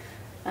blog.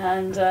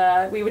 And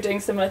we were doing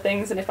similar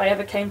things, and if I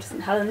ever came to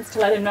St Helens, to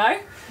let him know.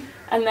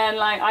 And then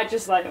I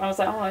was like,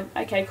 oh,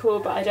 okay, cool,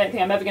 but I don't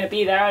think I'm ever going to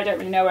be there. I don't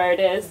really know where it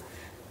is.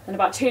 And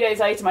about 2 days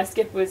later, my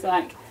skipper was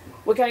like,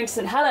 we're going to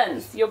St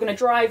Helens, you're going to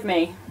drive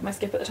me, my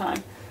skipper at the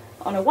time,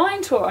 on a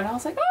wine tour. And I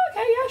was like, oh,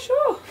 okay, yeah,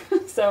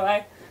 sure. So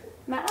I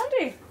met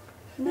Andy.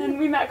 And then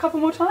we met a couple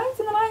more times,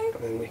 and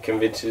then we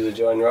convinced you to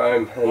join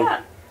Rome. And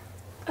yeah,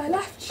 I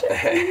left ship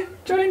and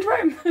joined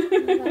Rome.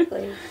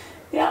 Lovely.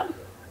 Yeah.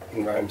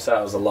 And Rome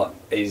sails a lot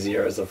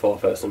easier as a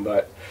 4-person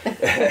boat.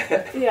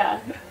 Yeah,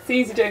 it's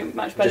easy doing,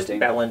 much better just doing.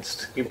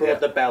 Balanced. You brought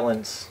the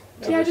balance.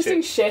 Yeah, just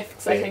doing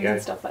shifts, I think,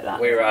 and stuff like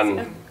that. We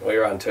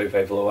run 2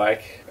 people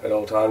awake at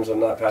all times on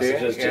night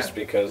passages, just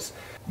because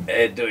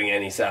doing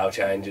any sail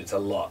change, it's a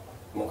lot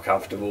more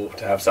comfortable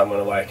to have someone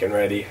awake and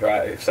ready,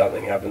 right, if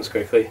something happens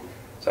quickly.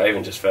 So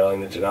even just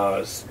furling the Genoa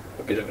is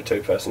a bit of a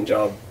 2-person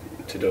job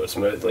to do it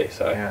smoothly,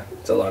 so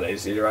it's a lot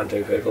easier to run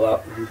 2 people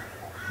up.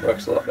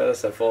 Works a lot better,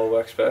 so 4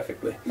 works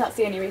perfectly. That's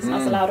the only reason I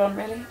was allowed on,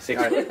 really.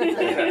 6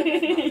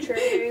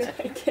 True.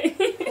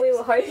 We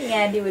were hoping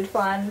Andy would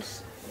find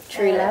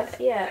true love.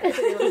 Yeah,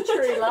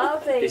 true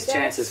love. There His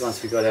chances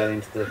once we got out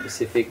into the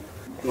Pacific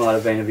might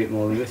have been a bit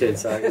more limited,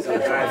 so I guess I'll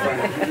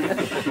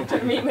try.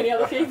 Don't meet many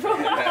other people.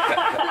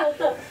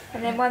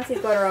 And then once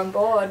he's got her on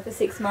board for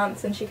 6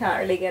 months and she can't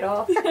really get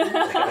off.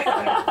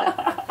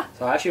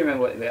 So I actually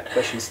remember what that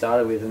question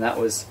started with, and that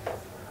was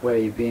where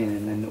you've been,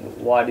 and then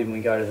why didn't we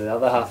go to the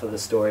other half of the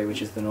story,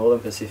 which is the Northern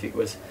Pacific.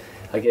 Was,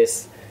 I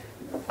guess,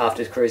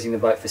 after cruising the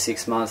boat for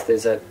 6 months,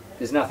 there's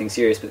nothing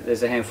serious, but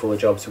there's a handful of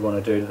jobs we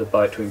want to do to the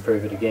boat to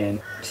improve it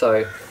again.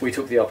 So we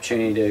took the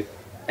opportunity to,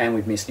 and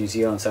we've missed New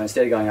Zealand, so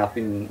instead of going up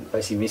and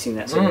basically missing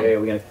that sort of area,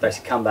 we're going to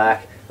basically come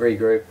back,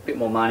 regroup, a bit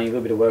more money, a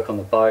little bit of work on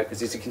the boat,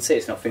 because as you can see,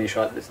 it's not finished,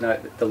 right?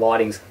 The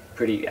lighting's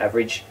pretty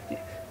average.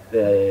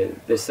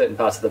 There's certain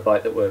parts of the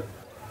boat that were,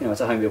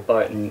 it's a home-built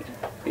boat, and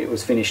it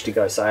was finished to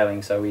go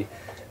sailing, so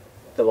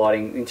the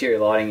lighting, interior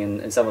lighting,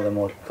 and some of the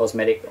more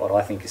cosmetic, what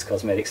I think is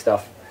cosmetic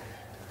stuff,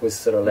 was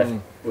sort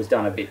of was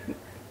done a bit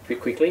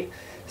quickly.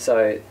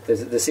 So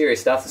the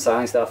serious stuff, the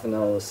sailing stuff, and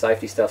all the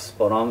safety stuff's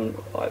spot on,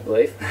 I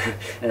believe,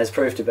 and it's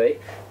proved to be.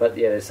 But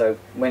yeah, so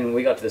when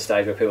we got to the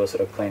stage where people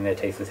sort of clean their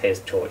teeth with hair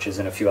torches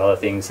and a few other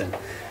things and a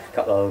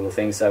couple of other little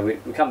things, so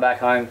we come back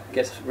home,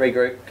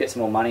 regroup, get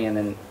some more money, and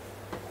then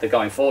the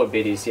going forward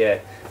bit is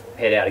head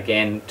out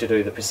again to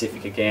do the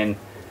Pacific again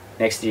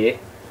next year.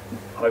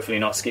 Hopefully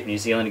not skip New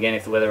Zealand again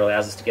if the weather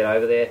allows us to get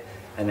over there,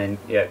 and then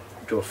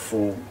do a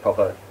full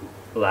proper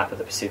lap of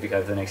the Pacific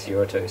over the next year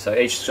or two. So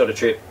each sort of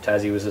trip,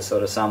 Tassie was a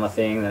sort of summer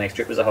thing, the next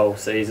trip was a whole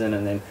season,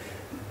 and then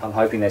I'm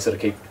hoping they sort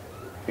of keep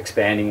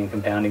expanding and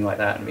compounding like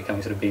that and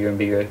becoming sort of bigger and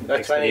bigger.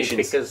 That's funny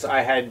because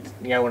I had,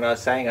 when I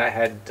was saying I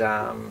had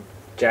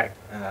Jack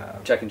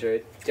and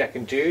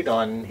Jude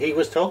on, he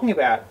was talking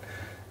about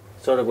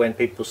sort of when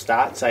people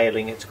start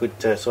sailing, it's good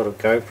to sort of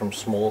go from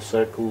small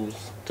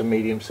circles to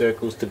medium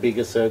circles to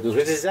bigger circles,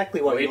 which is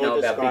exactly what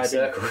you're describing. About big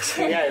circles.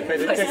 Yeah, but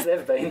places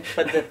they've been.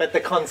 But the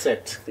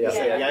concept. It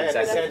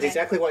sounds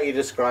exactly what you're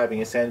describing.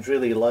 It sounds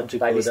really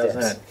logical, baby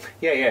doesn't steps.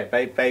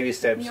 it? Baby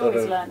steps. You're sort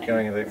of learning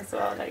going as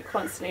well,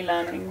 constantly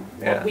learning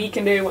what we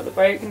can do, what the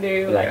boat can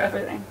do,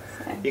 everything.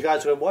 So. You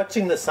guys were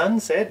watching the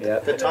sunset.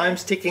 Yep. The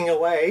time's ticking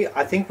away.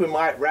 I think we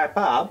might wrap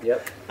up.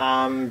 Yep.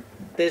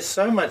 There's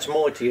so much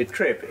more to your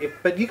trip,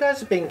 but you guys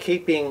have been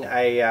keeping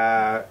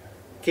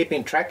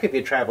track of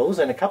your travels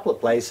in a couple of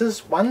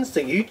places. One's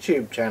the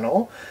YouTube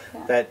channel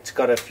that's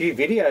got a few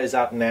videos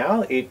up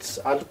now.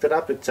 I looked it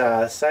up. It's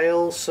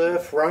Sail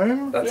Surf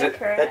Rome. That's it.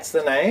 Correct. That's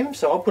the name.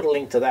 So I'll put a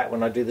link to that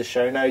when I do the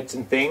show notes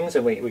and things,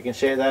 and we can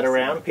share that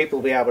around. People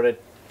will be able to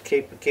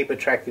keep a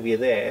track of you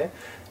there.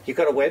 You've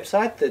got a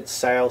website that's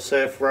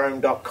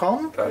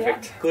sailsurfrome.com.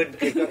 Perfect. Good.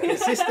 You've got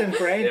consistent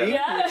branding,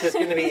 which is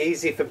going to be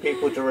easy for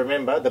people to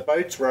remember. The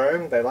boat's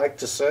Rome. They like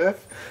to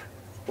surf.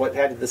 How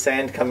did the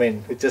sand come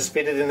in? It just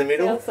fitted in the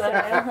middle?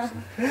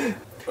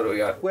 What do we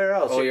got? Where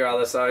else? All your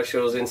other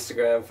socials,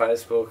 Instagram,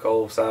 Facebook,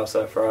 all Sail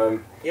Surf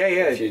Rome. Yeah.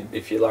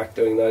 If you like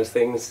doing those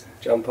things,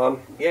 jump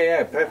on.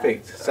 Yeah,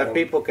 perfect. So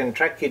people can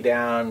track you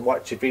down,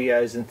 watch your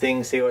videos and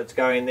things, see what's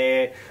going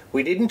there.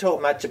 We didn't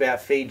talk much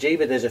about Fiji,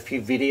 but there's a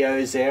few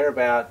videos there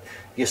about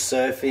your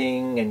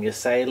surfing and your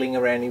sailing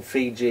around in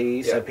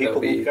Fiji, so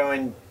people can go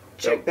and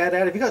check that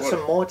out. Have you got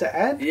some more to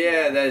add?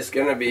 Yeah, there's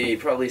going to be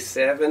probably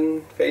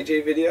 7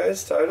 Fiji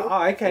videos total.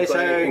 Oh,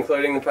 okay,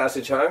 including the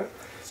passage home.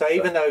 So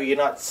even though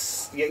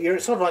you're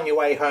sort of on your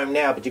way home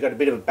now, but you've got a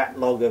bit of a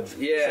backlog of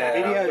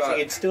videos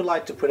you'd still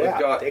like to put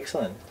out.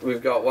 Excellent.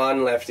 We've got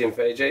one left in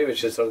Fiji,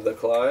 which is sort of the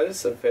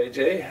close of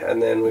Fiji,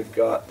 and then we've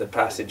got the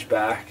passage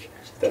back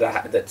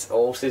that's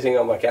all sitting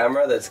on my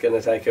camera. That's going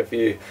to take a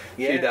few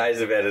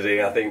days of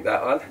editing, I think,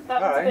 that one.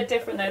 That one's a bit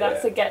different though.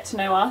 That's a get to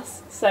know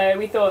us. So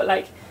we thought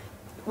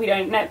we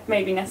don't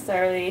maybe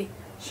necessarily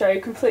show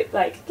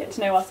get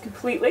to know us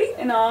completely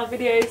in our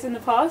videos in the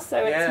past.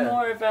 So it's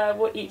more of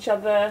what each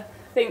other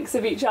thinks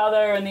of each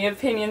other and the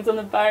opinions on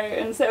the boat,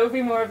 and so it'll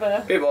be more of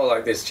a bit more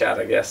like this chat,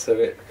 I guess, a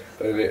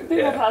bit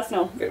more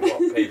personal, a bit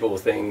more people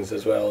things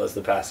as well as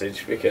the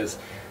passage, because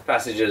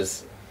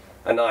passages,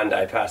 a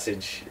 9-day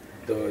passage,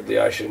 the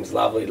ocean's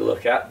lovely to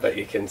look at, but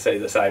you can see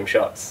the same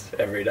shots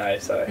every day.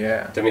 So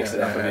to mix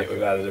it up a bit,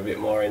 we've added a bit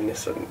more in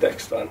this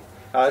next one.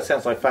 Oh, that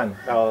sounds like fun.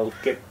 I'll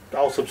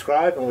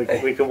subscribe and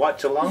we can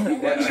watch along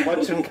and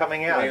watch them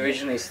coming out. We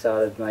originally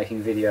started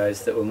making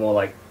videos that were more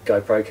like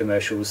GoPro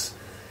commercials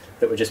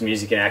that were just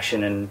music and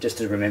action and just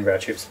to remember our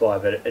trips by,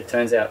 but it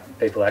turns out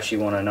people actually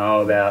want to know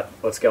about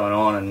what's going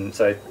on, and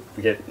so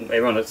we get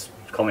everyone that's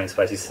comments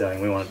basically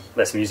saying we want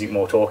less music,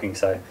 more talking,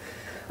 so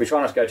we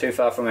try not to go too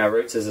far from our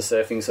roots as a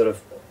surfing sort of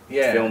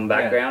film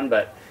background,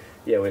 but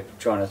we're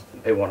trying to,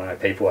 people want to know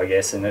people, I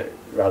guess, and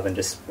rather than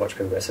just watch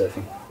people go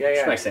surfing.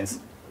 Which makes sense.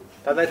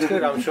 Oh, that's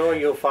good. I'm sure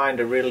you'll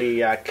find a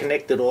really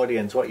connected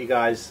audience. What you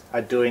guys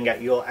are doing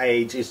at your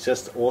age is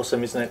just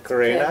awesome, isn't it,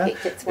 Carina?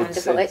 Perfect. It's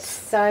wonderful. It's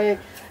so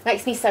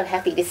makes me so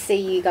happy to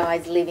see you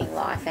guys living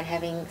life and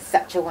having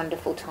such a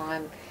wonderful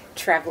time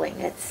travelling.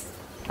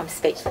 I'm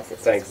speechless.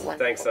 It's wonderful.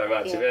 Thanks so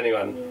much. If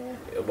anyone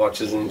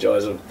watches and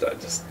enjoys them, that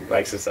just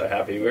makes us so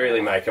happy. We really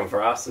make them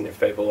for us, and if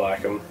people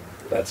like them,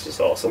 that's just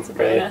awesome. It's a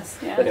bonus.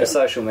 But the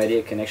social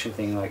media connection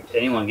thing,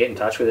 anyone get in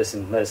touch with us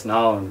and let us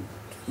know and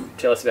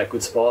tell us about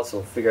good spots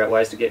or figure out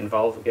ways to get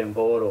involved or get on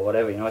board or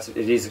whatever.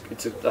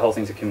 The whole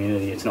thing's a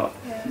community. It's not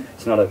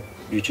a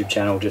YouTube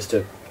channel just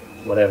to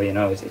whatever.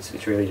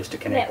 It's really just to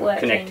connect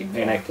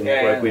and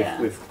network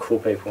with cool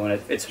people,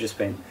 and it's just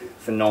been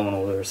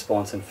phenomenal, the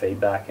response and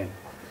feedback. And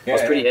I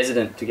was pretty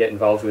hesitant to get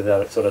involved with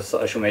that sort of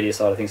social media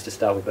side of things to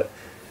start with, but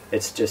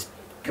it's just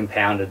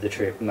compounded the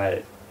trip and made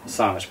it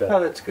so much better.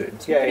 Oh, that's good.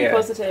 It's pretty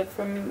positive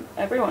from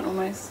everyone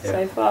almost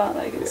so far.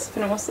 It's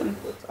been awesome.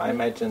 I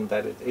imagine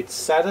that it's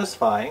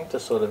satisfying to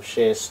sort of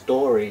share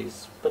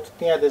stories, but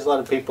there's a lot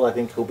of people I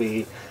think who'll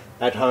be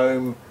at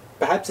home.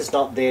 Perhaps it's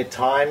not their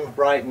time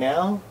right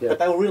now, but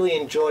they'll really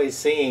enjoy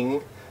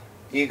seeing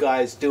you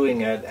guys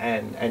doing it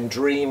and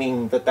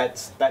dreaming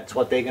that's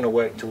what they're going to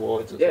work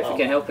towards. If you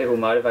can help people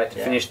motivate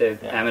to finish their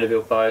amateur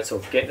built boats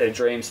or get their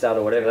dream started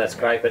or whatever, that's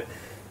great. But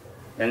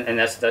and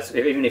that's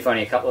even if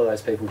only a couple of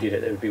those people did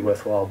it, it would be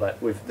worthwhile.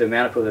 But with the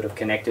amount of people that have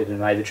connected and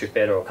made the trip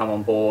better or come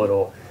on board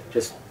or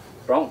just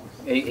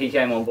he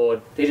came on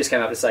board, he just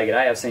came up to say,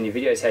 "G'day, I've seen your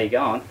videos, how you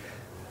going?"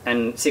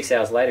 And 6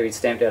 hours later, he'd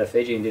stamped out of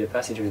Fiji and did a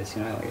passage with us.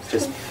 It's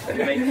just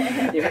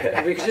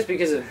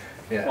because of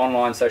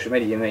online social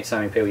media, you meet so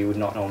many people you would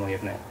not normally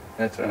have met.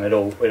 That's right. And it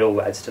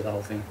all adds to the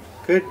whole thing.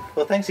 Good.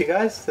 Well, thanks, you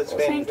guys. That's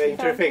been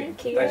terrific.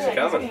 Thank you. Thanks for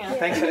coming.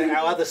 Thanks to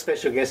our other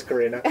special guest,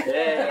 Carina.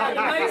 The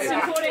most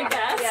important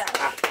guest.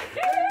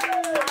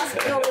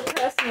 Ask all the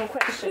personal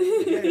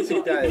questions. Yes,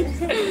 it does.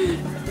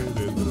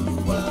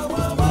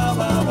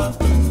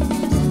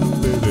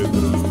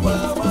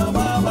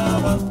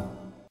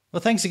 Well,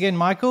 thanks again,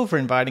 Michael, for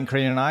inviting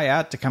Carina and I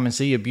out to come and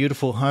see your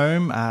beautiful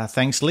home.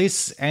 Thanks,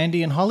 Liss,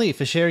 Andy and Holly,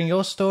 for sharing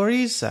your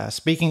stories.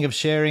 Speaking of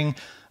sharing,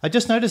 I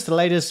just noticed the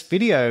latest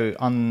video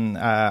on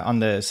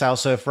the Sail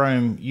Surf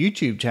Rome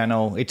YouTube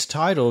channel. It's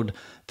titled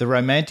The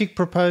Romantic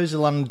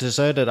Proposal on a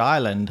Deserted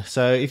Island.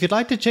 So if you'd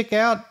like to check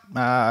out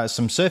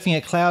some surfing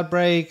at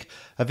Cloudbreak,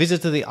 a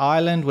visit to the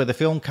island where the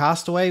film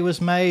Castaway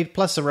was made,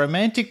 plus a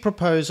romantic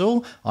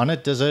proposal on a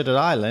deserted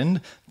island,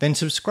 then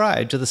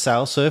subscribe to the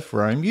Sail Surf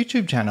Rome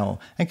YouTube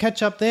channel and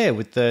catch up there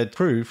with the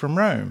crew from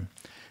Rome.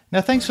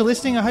 Now, thanks for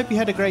listening. I hope you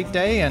had a great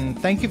day, and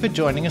thank you for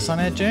joining us on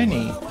our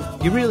journey.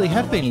 You really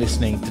have been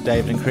listening to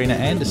David and Carina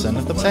Anderson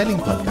of the Sailing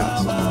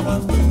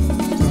Podcast.